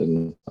investment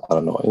in, I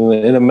don't know,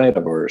 in a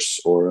metaverse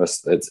or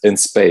it's in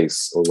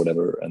space or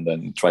whatever, and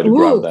then try to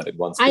grab that in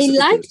one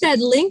specific I like that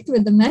linked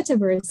with the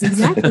metaverse.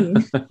 Exactly.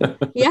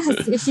 Yes,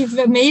 if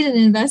you've made an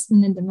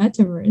investment in the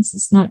metaverse,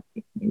 it's not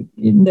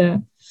in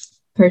the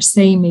per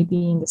se,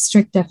 maybe in the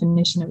strict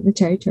definition of the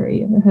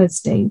territory of a host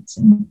state.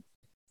 And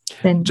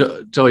then,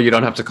 Joel, you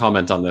don't have to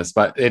comment on this,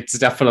 but it's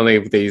definitely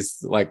these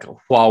like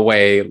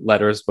Huawei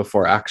letters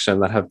before action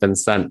that have been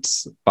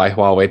sent by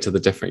Huawei to the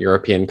different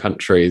European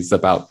countries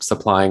about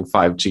supplying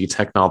 5G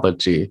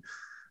technology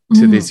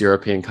to these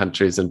European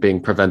countries and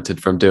being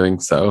prevented from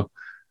doing so.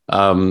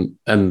 And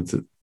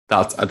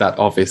that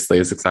obviously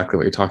is exactly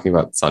what you're talking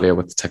about, Sadia,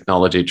 with the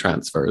technology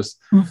transfers,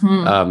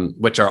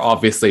 which are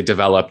obviously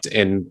developed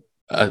in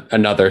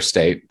another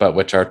state, but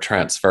which are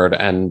transferred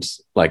and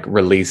like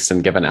released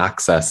and given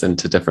access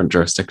into different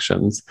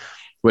jurisdictions,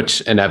 which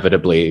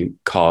inevitably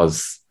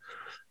cause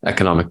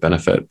economic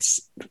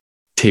benefits.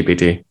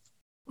 TBD.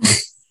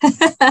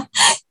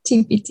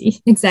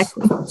 TBD,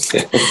 exactly.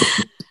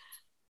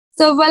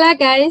 So voila,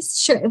 guys.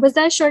 Sure. Was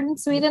that short and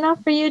sweet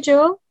enough for you,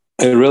 Joel?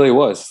 It really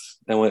was.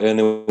 And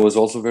it was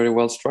also very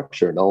well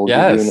structured. I'll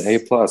give you an A+.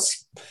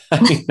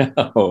 I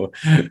know.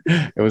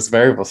 It was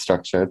very well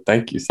structured.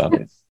 Thank you,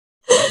 Sadia.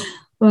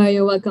 Well,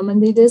 you're welcome.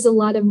 And there's a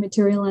lot of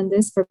material on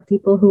this for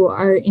people who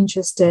are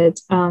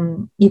interested,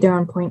 either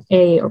on point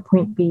A or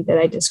point B that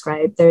I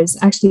described. There's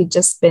actually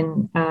just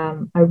been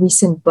a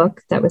recent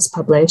book that was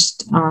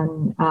published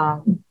on,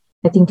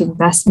 I think,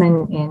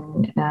 investment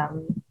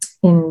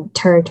in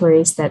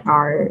territories that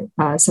are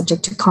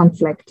subject to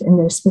conflict, in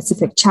their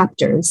specific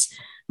chapters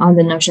on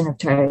the notion of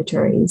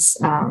territories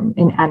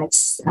in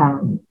Annex.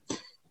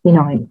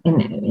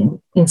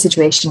 In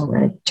situation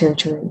where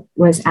territory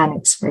was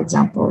annexed, for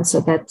example.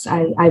 So that's,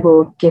 I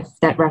will give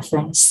that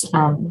reference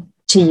to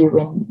you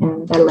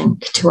in the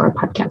link to our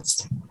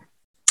podcast.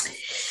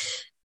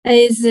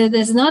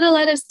 There's not a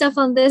lot of stuff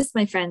on this,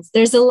 my friends.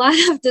 There's a lot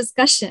of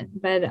discussion,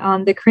 but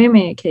on the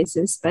Crimea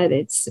cases, but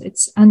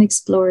it's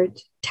unexplored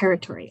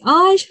territory.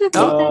 Oh, I should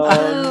have made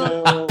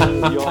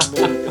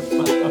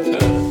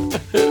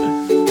that.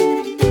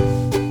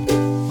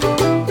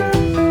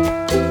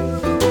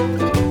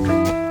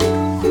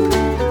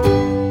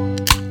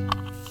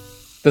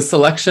 The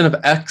selection of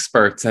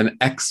experts and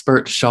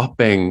expert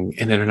shopping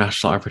in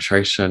international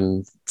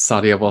arbitration.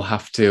 Sadia will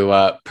have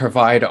to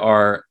provide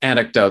our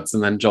anecdotes,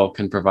 and then Joel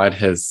can provide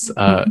his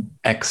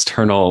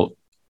external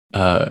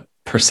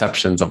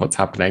perceptions of what's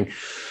happening.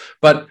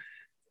 But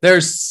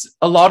there's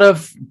a lot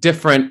of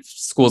different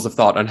schools of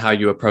thought on how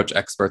you approach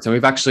experts. And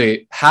we've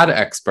actually had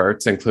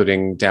experts,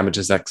 including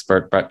damages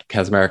expert Brett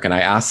Kaczmarek, and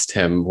I asked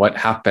him what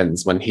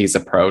happens when he's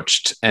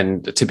approached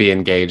and to be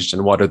engaged,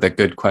 and what are the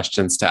good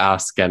questions to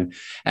ask, and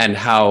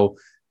how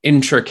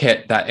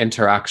intricate that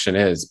interaction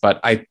is. But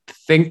I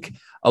think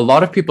a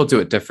lot of people do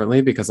it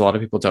differently because a lot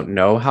of people don't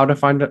know how to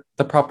find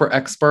the proper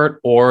expert,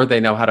 or they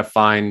know how to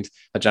find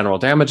a general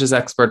damages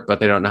expert, but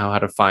they don't know how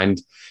to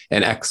find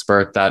an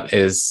expert that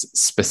is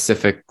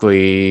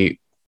specifically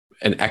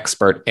an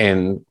expert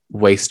in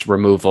waste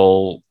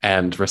removal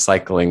and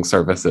recycling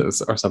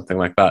services or something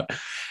like that.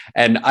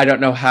 And I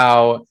don't know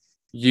how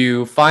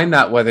you find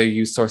that, whether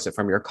you source it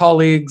from your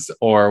colleagues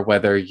or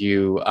whether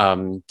you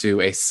do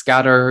a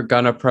scatter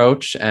gun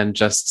approach and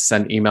just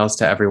send emails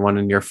to everyone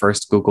in your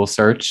first Google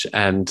search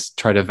and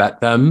try to vet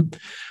them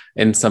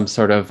in some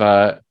sort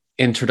of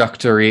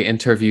introductory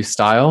interview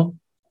style.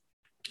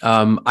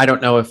 I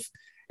don't know if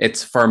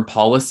it's firm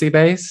policy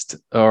based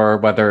or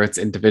whether it's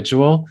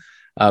individual,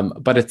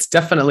 but it's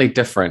definitely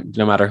different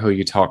no matter who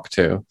you talk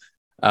to.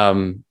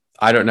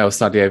 I don't know,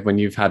 Sadia, when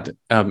you've had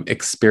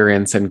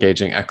experience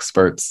engaging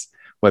experts,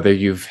 whether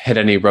you've hit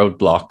any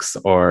roadblocks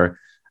or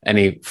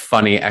any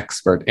funny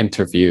expert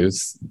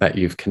interviews that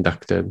you've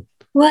conducted.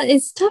 Well,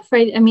 it's tough,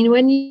 right? I mean,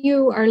 when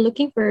you are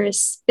looking for a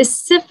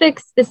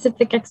specific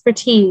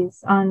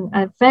expertise on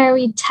a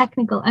very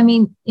technical, I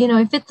mean, you know,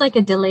 if it's like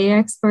a delay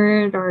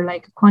expert or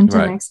like a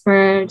quantum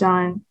expert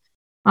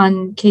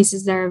on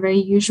cases that are very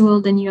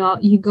usual, then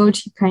you go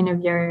to kind of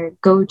your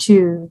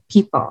go-to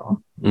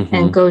people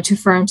and go to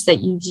firms that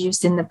you've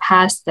used in the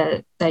past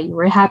that you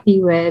were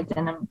happy with.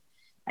 And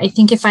I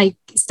think if I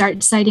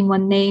start citing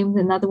one name,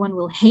 another one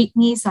will hate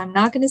me, so I'm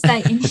not going to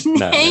cite any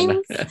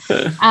names.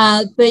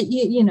 No. But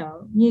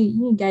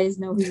you guys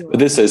know who you are.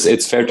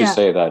 It's fair to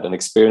say that an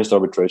experienced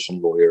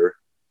arbitration lawyer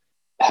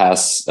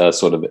has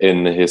sort of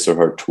in his or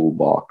her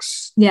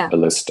toolbox a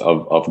list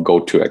of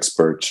go-to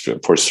experts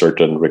for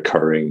certain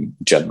recurring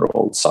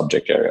general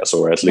subject areas,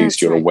 or at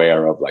least you're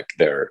aware of like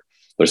their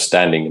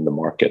standing in the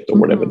market or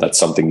whatever. That's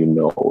something you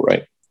know,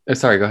 right?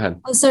 Sorry, go ahead.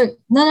 Oh, sorry.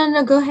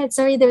 No, go ahead.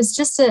 Sorry. There's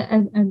just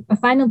a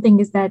final thing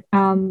is that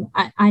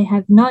I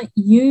have not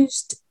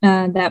used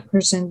that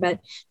person, but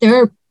there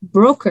are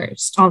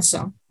brokers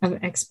also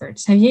of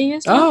experts. Have you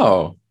used one?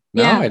 Oh,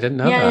 no, I didn't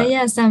know that.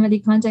 Yeah. Somebody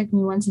contacted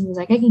me once and he was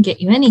like, I can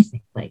get you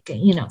anything. Like,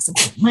 some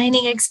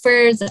mining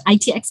experts, an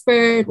IT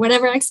expert,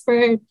 whatever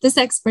expert, this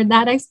expert,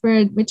 that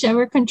expert,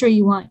 whichever country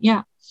you want.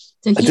 Yeah.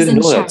 So I didn't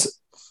know that.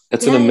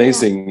 That's an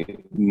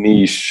amazing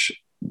niche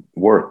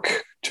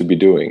work to be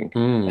doing.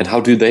 And how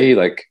do they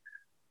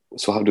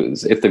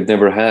if they've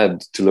never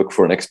had to look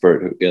for an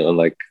expert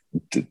like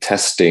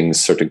testing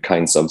certain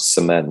kinds of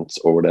cement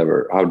or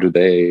whatever, how do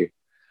they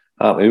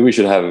maybe we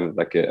should have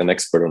like an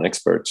expert on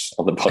experts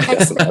on the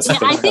podcast.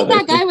 I think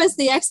that guy was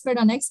the expert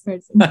on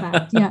experts, in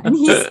fact. Yeah. And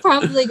he's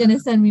probably going to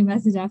send me a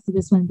message after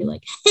this one and be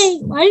like, hey,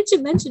 why did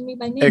you mention me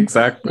by name?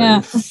 Exactly.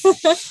 Yeah.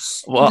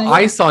 Well,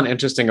 I saw an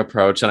interesting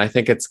approach and I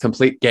think it's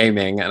complete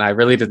gaming and I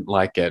really didn't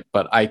like it,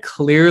 but I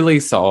clearly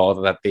saw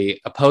that the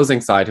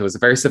opposing side, who was a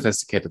very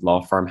sophisticated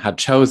law firm, had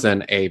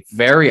chosen a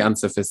very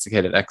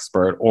unsophisticated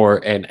expert or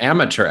an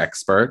amateur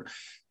expert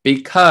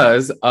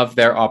because of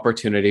their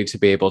opportunity to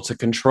be able to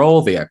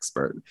control the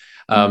expert,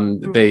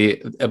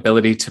 the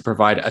ability to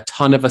provide a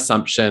ton of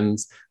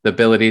assumptions, the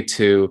ability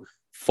to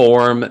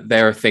form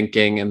their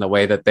thinking in the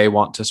way that they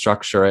want to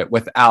structure it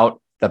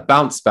without the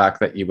bounce back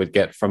that you would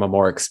get from a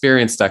more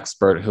experienced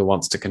expert who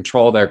wants to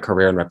control their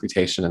career and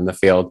reputation in the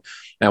field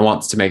and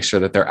wants to make sure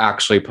that they're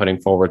actually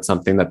putting forward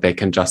something that they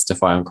can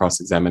justify on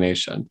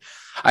cross-examination.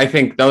 I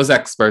think those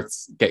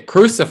experts get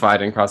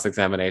crucified in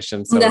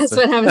cross-examination. So that's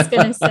what I was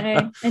going to say.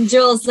 And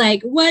Joel's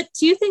like, what?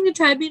 Do you think the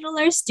tribunal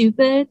are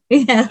stupid?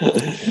 Yeah.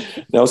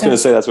 I was going to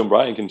say that's when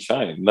Brian can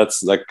shine.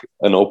 That's like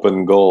an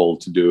open goal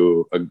to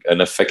do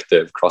an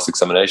effective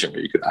cross-examination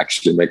where you could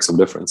actually make some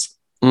difference.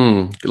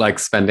 Like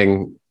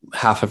spending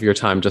half of your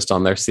time just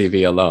on their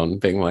CV alone,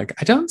 being like,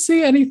 I don't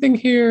see anything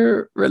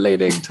here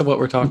relating to what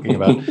we're talking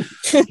about.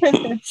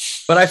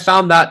 But I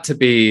found that to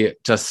be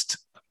just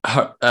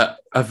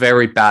a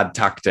very bad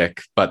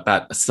tactic, but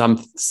that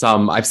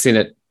some I've seen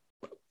it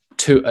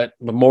to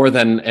more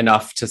than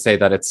enough to say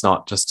that it's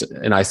not just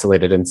an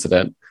isolated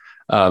incident.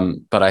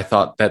 But I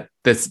thought that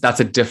that's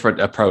a different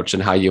approach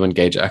in how you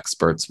engage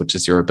experts, which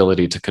is your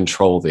ability to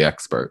control the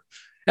expert.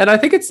 And I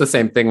think it's the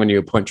same thing when you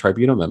appoint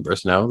tribunal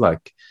members,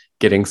 like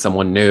getting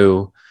someone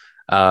new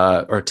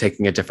or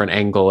taking a different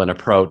angle and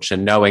approach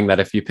and knowing that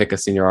if you pick a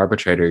senior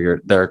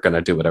arbitrator, they're going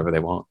to do whatever they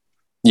want.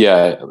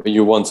 Yeah,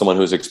 you want someone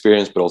who's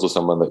experienced, but also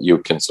someone that you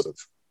can sort of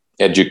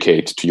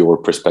educate to your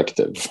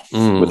perspective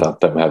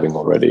without them having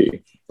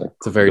already.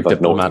 It's a very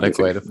diplomatic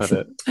way to put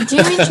it. Do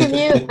you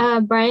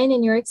interview Brian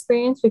in your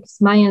experience? Because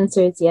my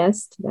answer is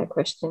yes to that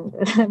question.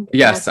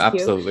 Yes,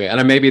 absolutely.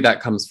 And maybe that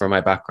comes from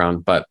my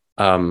background, but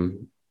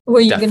were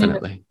you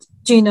definitely.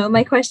 Do you know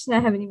my question? I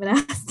haven't even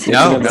asked.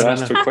 No,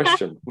 asked your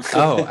question.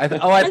 I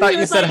thought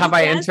you said, have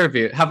I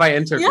interviewed? Have I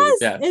interviewed?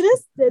 Yes, it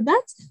is.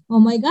 That's, oh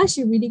my gosh,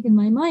 you're reading in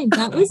my mind.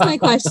 That was my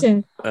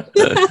question.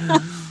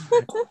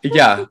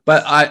 Yeah,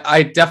 but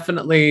I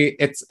definitely,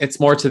 it's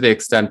more to the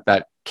extent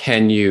that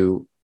can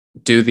you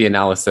do the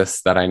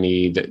analysis that I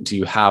need? Do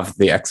you have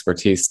the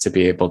expertise to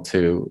be able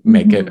to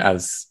make it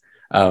as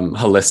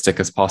holistic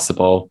as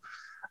possible?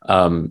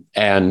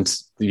 And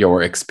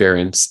your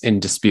experience in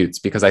disputes,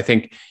 because I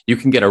think you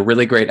can get a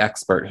really great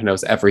expert who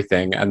knows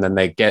everything, and then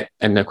they get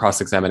in the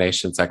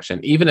cross-examination section,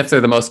 even if they're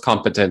the most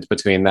competent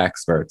between the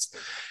experts,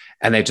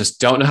 and they just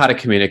don't know how to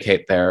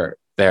communicate their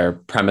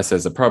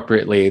premises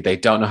appropriately. They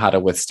don't know how to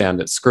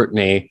withstand its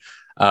scrutiny.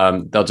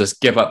 They'll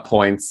just give up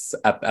points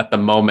at the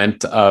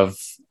moment of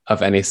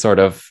any sort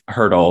of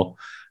hurdle.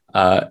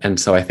 And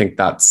so I think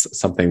that's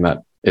something that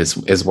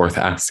is worth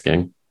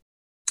asking.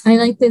 I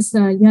like this.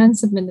 Jan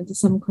submitted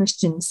some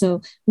questions.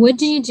 So, what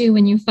do you do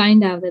when you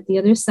find out that the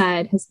other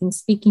side has been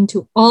speaking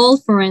to all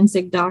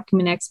forensic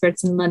document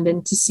experts in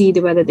London to see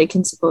whether they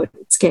can support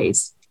its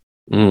case?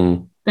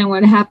 Then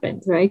what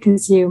happens, right?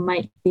 Because they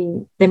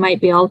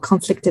might be all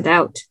conflicted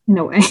out in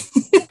a way.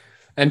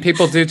 And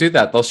people do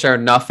that. They'll share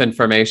enough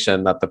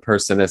information that the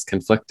person is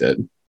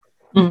conflicted.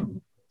 That's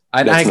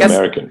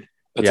American.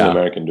 That's an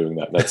American doing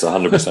that. That's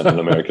 100% an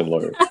American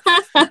lawyer.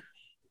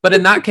 But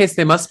in that case,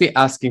 they must be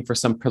asking for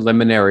some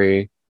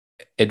preliminary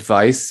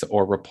advice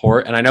or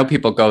report. And I know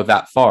people go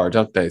that far,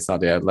 don't they,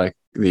 Sadia? Like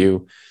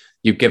you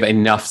give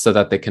enough so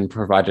that they can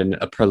provide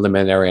a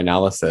preliminary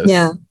analysis.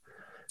 Yeah.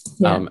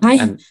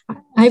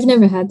 I've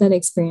never had that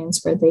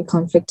experience where they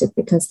conflicted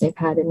because they've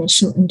had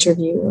initial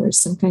interview or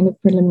some kind of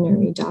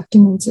preliminary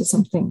documents or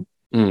something.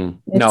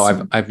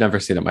 No, I've never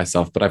seen it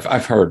myself, but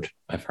I've heard.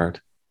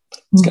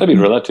 It's got to be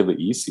relatively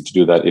easy to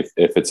do that if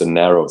it's a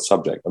narrow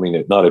subject. I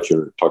mean, not if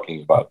you're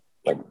talking about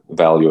like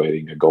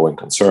evaluating a going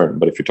concern,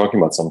 but if you're talking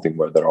about something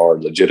where there are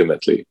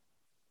legitimately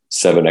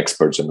 7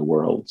 experts in the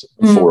world,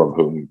 4 of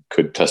whom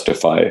could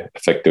testify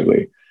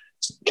effectively,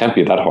 it can't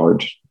be that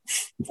hard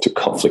to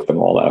conflict them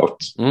all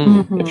out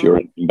if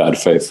you're in bad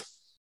faith.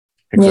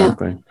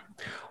 Exactly.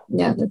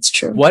 Yeah, that's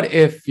true. What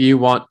if you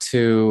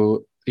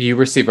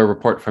receive a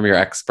report from your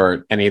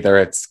expert and either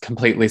it's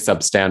completely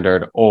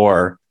substandard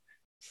or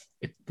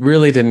it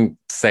really didn't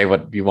say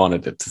what you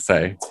wanted it to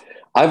say?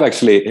 I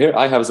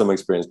have some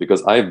experience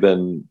because I've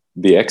been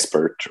the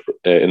expert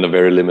in a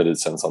very limited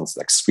sense on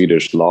like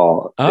Swedish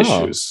law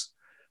issues.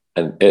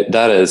 And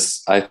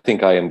I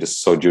think I am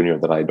just so junior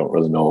that I don't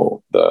really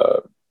know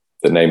the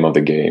name of the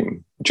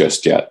game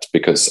just yet,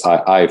 because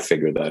I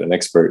figure that an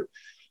expert,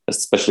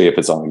 especially if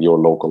it's on your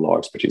local law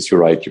expertise, you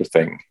write your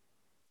thing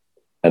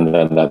and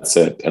then that's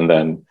it. And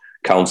then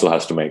counsel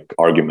has to make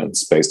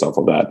arguments based off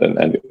of that.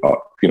 And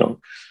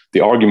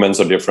the arguments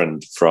are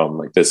different from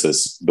like, this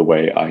is the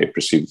way I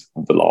perceive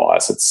the law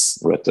as it's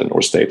written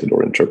or stated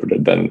or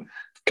interpreted. Then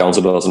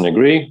counsel doesn't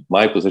agree.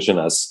 My position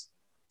as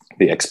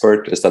the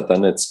expert is that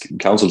then it's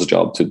counsel's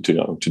job to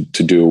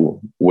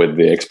do with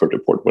the expert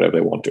report whatever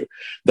they want to.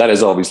 That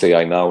is obviously,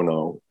 I now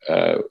know,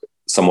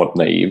 somewhat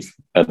naive,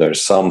 and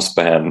there's some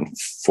span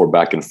for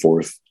back and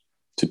forth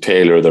to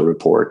tailor the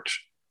report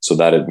so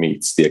that it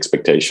meets the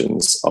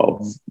expectations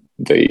of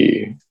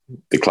the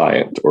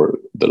client or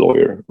the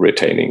lawyer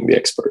retaining the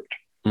expert.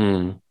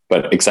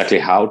 But exactly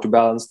how to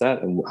balance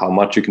that and how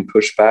much you can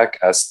push back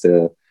as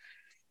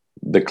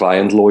the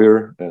client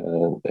lawyer,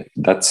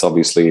 that's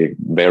obviously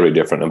very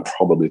different and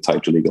probably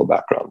tied to legal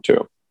background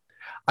too.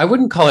 I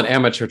wouldn't call it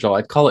amateur, Joel.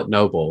 I'd call it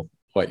noble,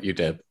 what you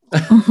did.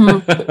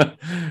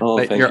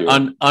 Your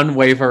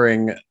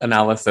unwavering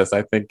analysis,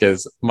 I think,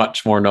 is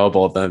much more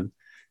noble than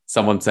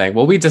someone saying,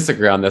 well, we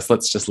disagree on this,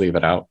 let's just leave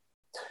it out.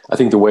 I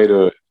think the way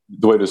to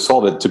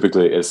solve it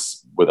typically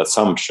is with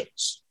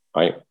assumptions,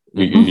 right?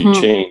 You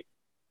change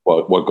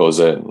what goes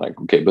in, like,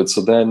 okay, but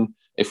so then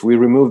if we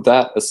remove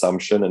that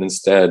assumption and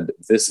instead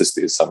this is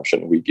the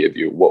assumption we give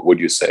you, what would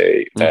you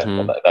say then?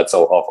 And that's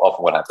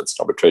often what happens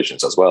in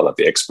arbitrations as well, that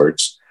the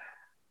experts,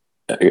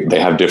 they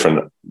have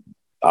different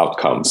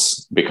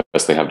outcomes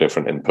because they have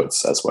different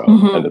inputs as well.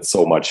 And that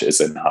so much is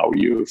in how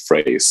you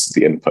phrase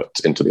the input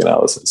into the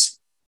analysis.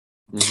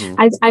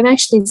 I've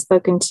actually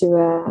spoken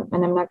to,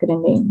 and I'm not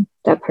going to name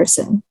that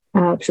person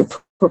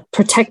to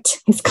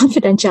protect his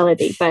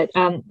confidentiality, but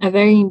a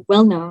very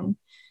well-known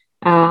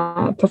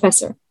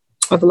professor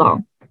of law.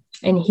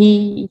 And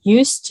he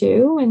used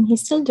to, and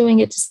he's still doing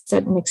it to a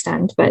certain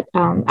extent, but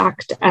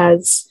act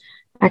as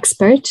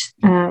expert,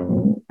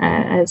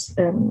 as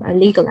a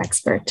legal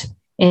expert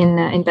in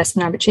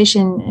investment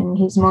arbitration. And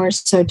he's more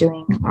so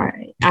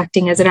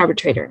acting as an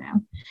arbitrator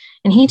now.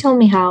 And he told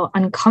me how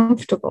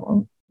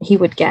uncomfortable he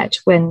would get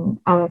when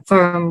a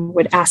firm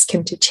would ask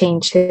him to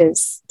change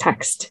his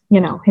text,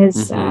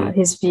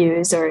 his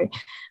views or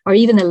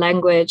even the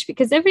language,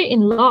 because every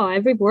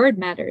word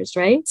matters,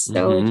 right?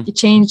 So if you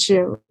change,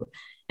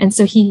 and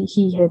so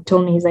he had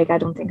told me, he's like, I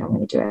don't think I'm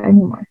going to do it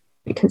anymore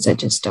because I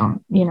just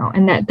don't,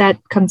 and that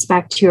comes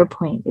back to your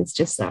point. It's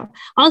just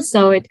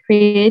also it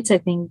creates, I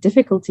think,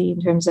 difficulty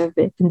in terms of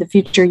if in the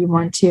future you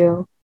want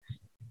to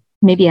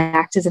maybe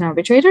act as an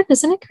arbitrator.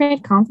 Doesn't it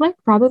create conflict?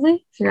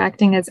 Probably, if you're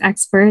acting as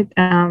expert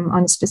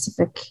on a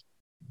specific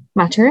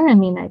matter. I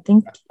mean, I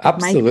think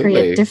it might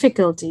create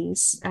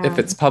difficulties if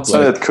it's public.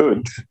 So it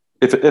could,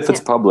 if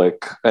it's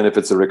public and if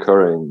it's a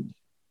recurring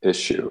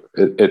issue.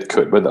 It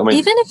could, but I mean,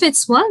 even if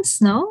it's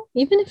once,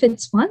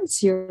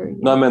 you're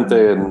no, I meant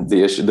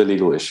the issue, the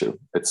legal issue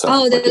itself.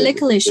 Oh, the like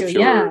legal issue.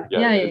 Yeah.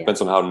 It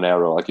depends on how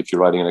narrow. Like if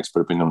you're writing an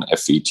expert opinion on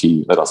FET,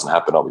 that doesn't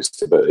happen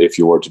obviously. But if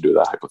you were to do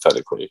that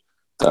hypothetically,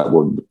 that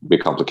would be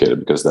complicated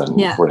because then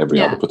for every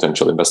other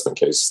potential investment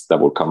case that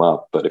will come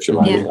up. But if you're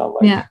writing on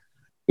like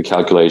the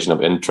calculation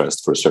of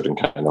interest for a certain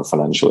kind of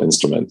financial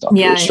instrument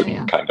under a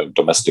certain kind of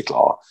domestic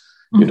law,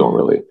 you don't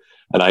really.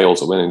 And I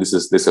also,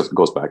 this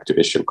goes back to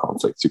issue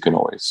conflicts. You can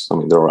always,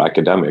 there are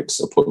academics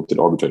appointed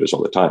arbitrators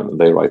all the time, and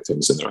they write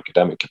things in their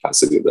academic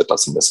capacity that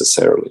doesn't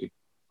necessarily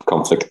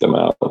conflict them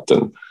out.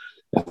 And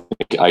I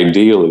think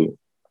ideally,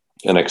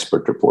 an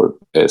expert report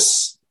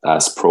is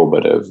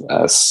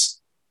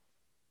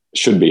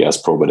should be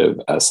as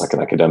probative as like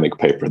an academic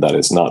paper that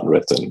is not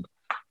written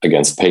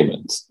against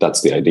payment.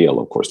 That's the ideal,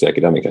 of course, the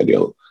academic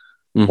ideal.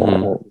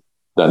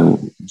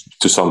 Then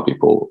to some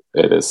people,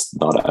 it is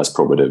not as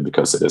probative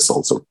because it is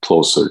also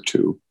closer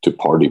to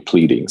party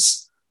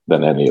pleadings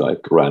than any like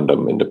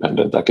random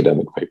independent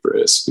academic paper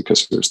is,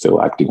 because you're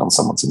still acting on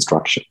someone's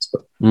instructions.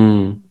 But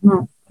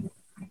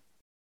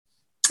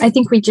I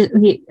think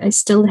I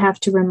still have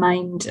to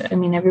remind,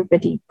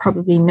 everybody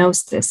probably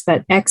knows this,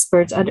 but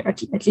experts,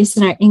 at least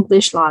in our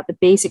English law, the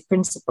basic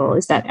principle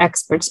is that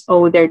experts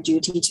owe their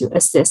duty to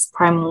assist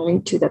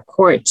primarily to the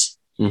court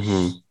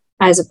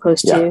as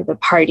opposed to the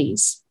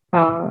parties.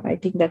 I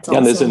think that's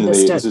also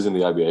this is in the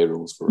IBA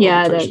rules for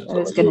arbitration. I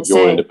was going to say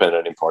you're independent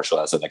and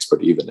impartial as an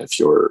expert, even if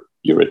you're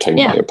retained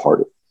by a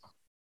party.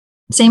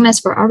 Same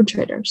as for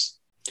arbitrators.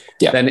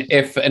 Yeah. Then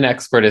if an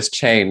expert is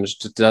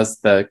changed,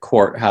 does the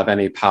court have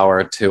any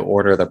power to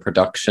order the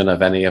production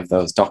of any of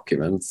those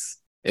documents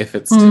if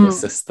it's to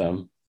assist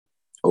them?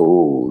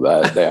 Oh,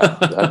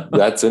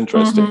 that's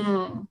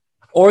interesting.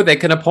 Or they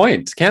can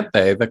appoint, can't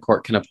they? The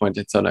court can appoint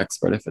its own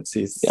expert if it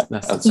sees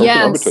necessary.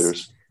 Yes.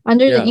 Arbitrators.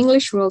 Under the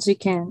English rules, you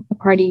can. A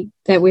party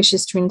that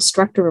wishes to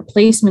instruct a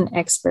replacement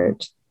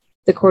expert,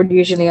 the court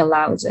usually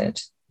allows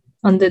it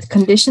on the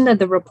condition that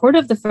the report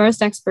of the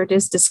first expert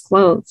is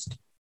disclosed.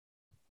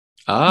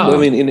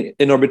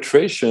 In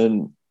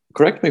arbitration,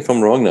 correct me if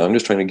I'm wrong now, I'm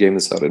just trying to game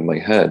this out in my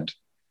head.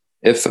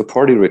 If a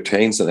party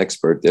retains an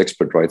expert, the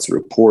expert writes a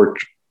report,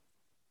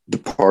 the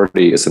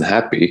party isn't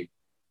happy,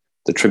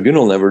 the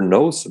tribunal never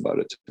knows about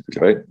it,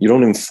 right? You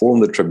don't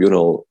inform the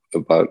tribunal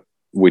about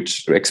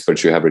which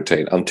experts you have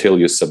retained until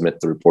you submit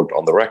the report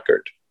on the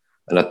record.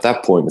 And at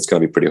that point, it's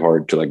going to be pretty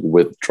hard to like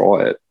withdraw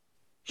it.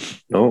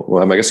 No?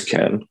 Well, I guess you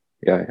can.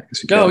 Yeah, I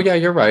guess you can. No, yeah,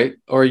 you're right.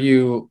 Or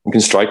you can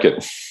strike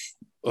it.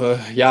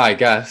 I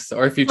guess.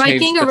 Or if you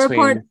striking a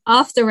report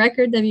off the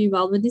record that you've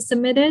already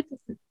submitted.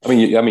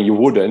 You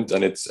wouldn't,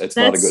 and it's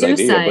not a good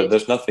idea. But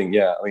there's nothing.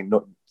 Yeah,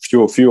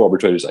 few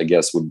arbitrators, I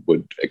guess,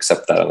 would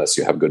accept that unless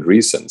you have good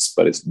reasons.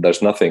 But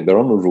there's nothing. There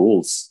are no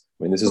rules.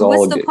 This is all.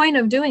 What's the point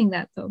of doing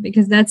that though?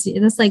 Because that's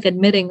like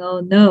admitting,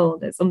 oh no,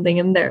 there's something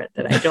in there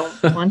that I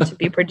don't want to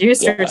be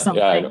produced or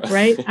something,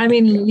 right?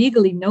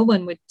 Legally, no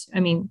one would.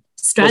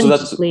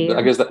 Strategically. So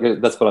I guess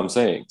that's what I'm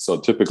saying. So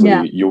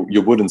typically,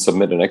 you wouldn't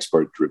submit an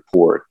expert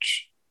report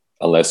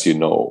unless you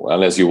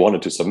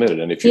wanted to submit it,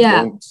 and if you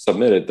don't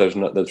submit it,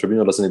 the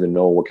tribunal doesn't even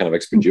know what kind of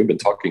expert you've been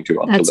talking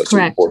to until there's a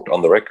report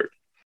on the record.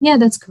 Yeah,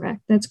 that's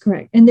correct.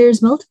 And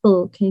there's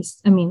multiple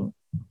cases.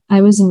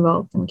 I was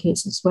involved in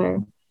cases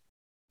where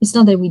it's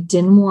not that we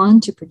didn't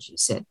want to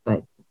produce it,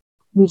 but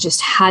we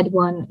just had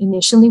one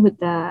initially with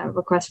the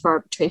request for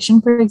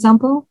arbitration, for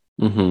example.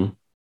 You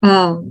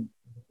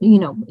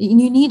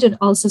need it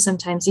also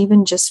sometimes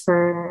even just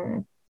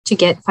to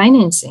get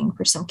financing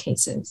for some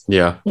cases.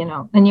 Yeah.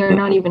 And you're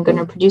not even going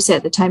to produce it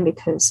at the time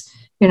because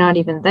you're not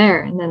even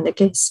there. And then the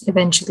case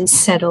eventually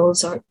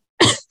settles or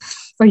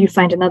you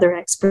find another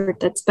expert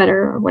that's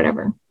better or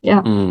whatever.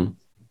 Yeah.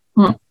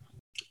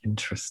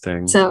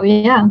 Interesting. So,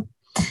 yeah.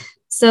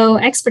 So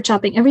expert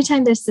shopping, every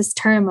time there's this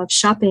term of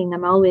shopping,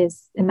 I'm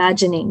always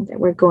imagining that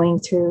we're going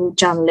through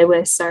John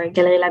Lewis or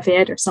Galerie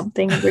Lafayette or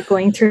something. We're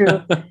going through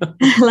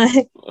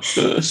like,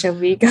 shall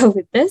we go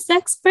with this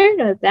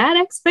expert or that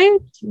expert?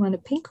 Do you want a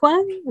pink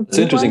one? It's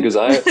interesting because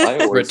I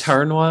always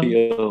return one.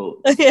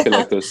 feel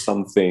like there's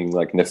something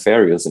like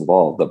nefarious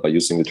involved, that by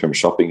using the term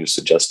shopping, you're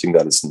suggesting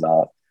that it's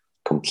not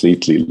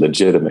completely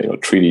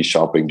legitimate, treaty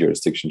shopping,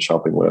 jurisdiction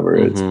shopping, whatever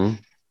it is.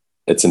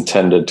 It's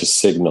intended to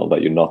signal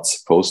that you're not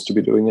supposed to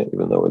be doing it,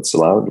 even though it's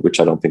allowed, which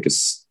I don't think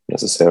is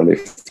necessarily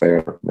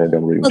fair. Maybe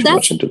I'm reading too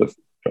much into the...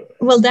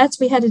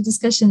 we had a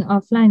discussion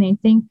offline. I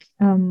think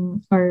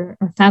our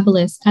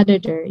fabulous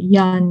editor,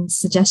 Jan's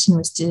suggestion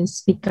was to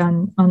speak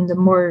on the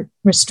more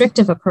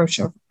restrictive approach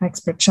of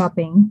expert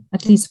shopping.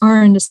 At least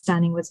our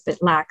understanding was a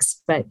bit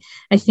lax, but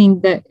I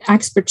think that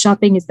expert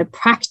shopping is the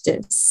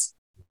practice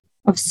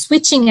of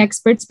switching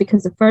experts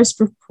because the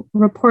first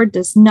report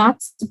does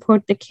not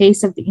support the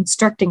case of the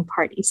instructing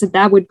party. So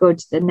that would go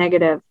to the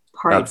negative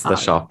part. That's the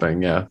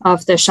shopping,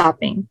 of the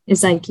shopping.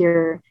 It's like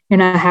you're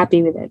not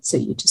happy with it, so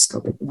you just go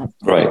with another.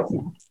 Right.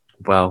 Yeah.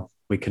 Well,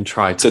 we can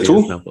try to be as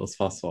noble as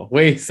possible.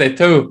 Oui, c'est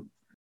tout.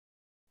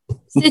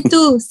 C'est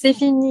tout, c'est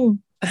fini.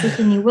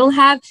 Certainly, we'll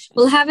have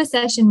a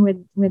session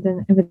with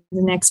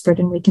an expert,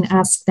 and we can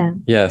ask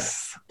them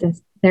Yes.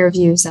 their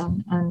views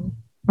on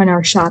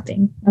our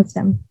shopping of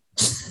them.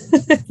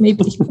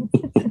 Maybe.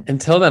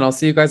 Until then, I'll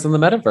see you guys in the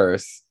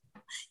metaverse.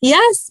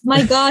 Yes,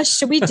 my gosh,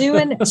 should we do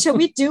one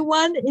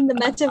in the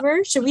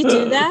metaverse? Should we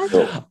do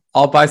that?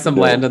 I'll buy some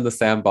land in the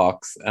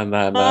sandbox, and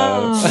then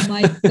oh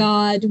my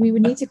god, we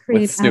would need to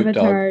create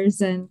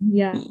avatars and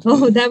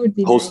that would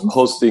be nice.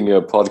 Hosting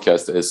a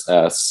podcast is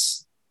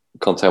as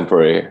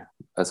contemporary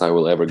as I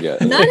will ever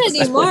get. Not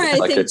anymore. I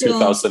like think a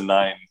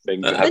 2009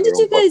 thing. When did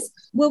you guys?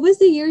 What was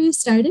the year you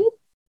started?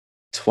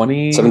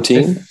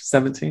 2017.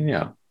 17,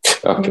 yeah.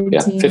 Okay,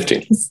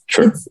 15.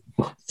 Sure.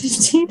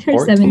 It's 15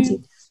 or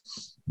 17.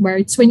 Where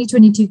it's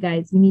 2022,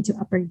 guys. We need to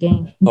up our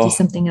game and do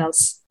something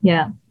else.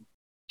 Yeah.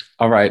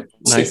 All right.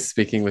 Nice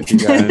speaking with you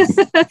guys.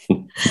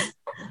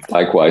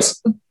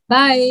 Likewise.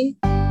 Bye.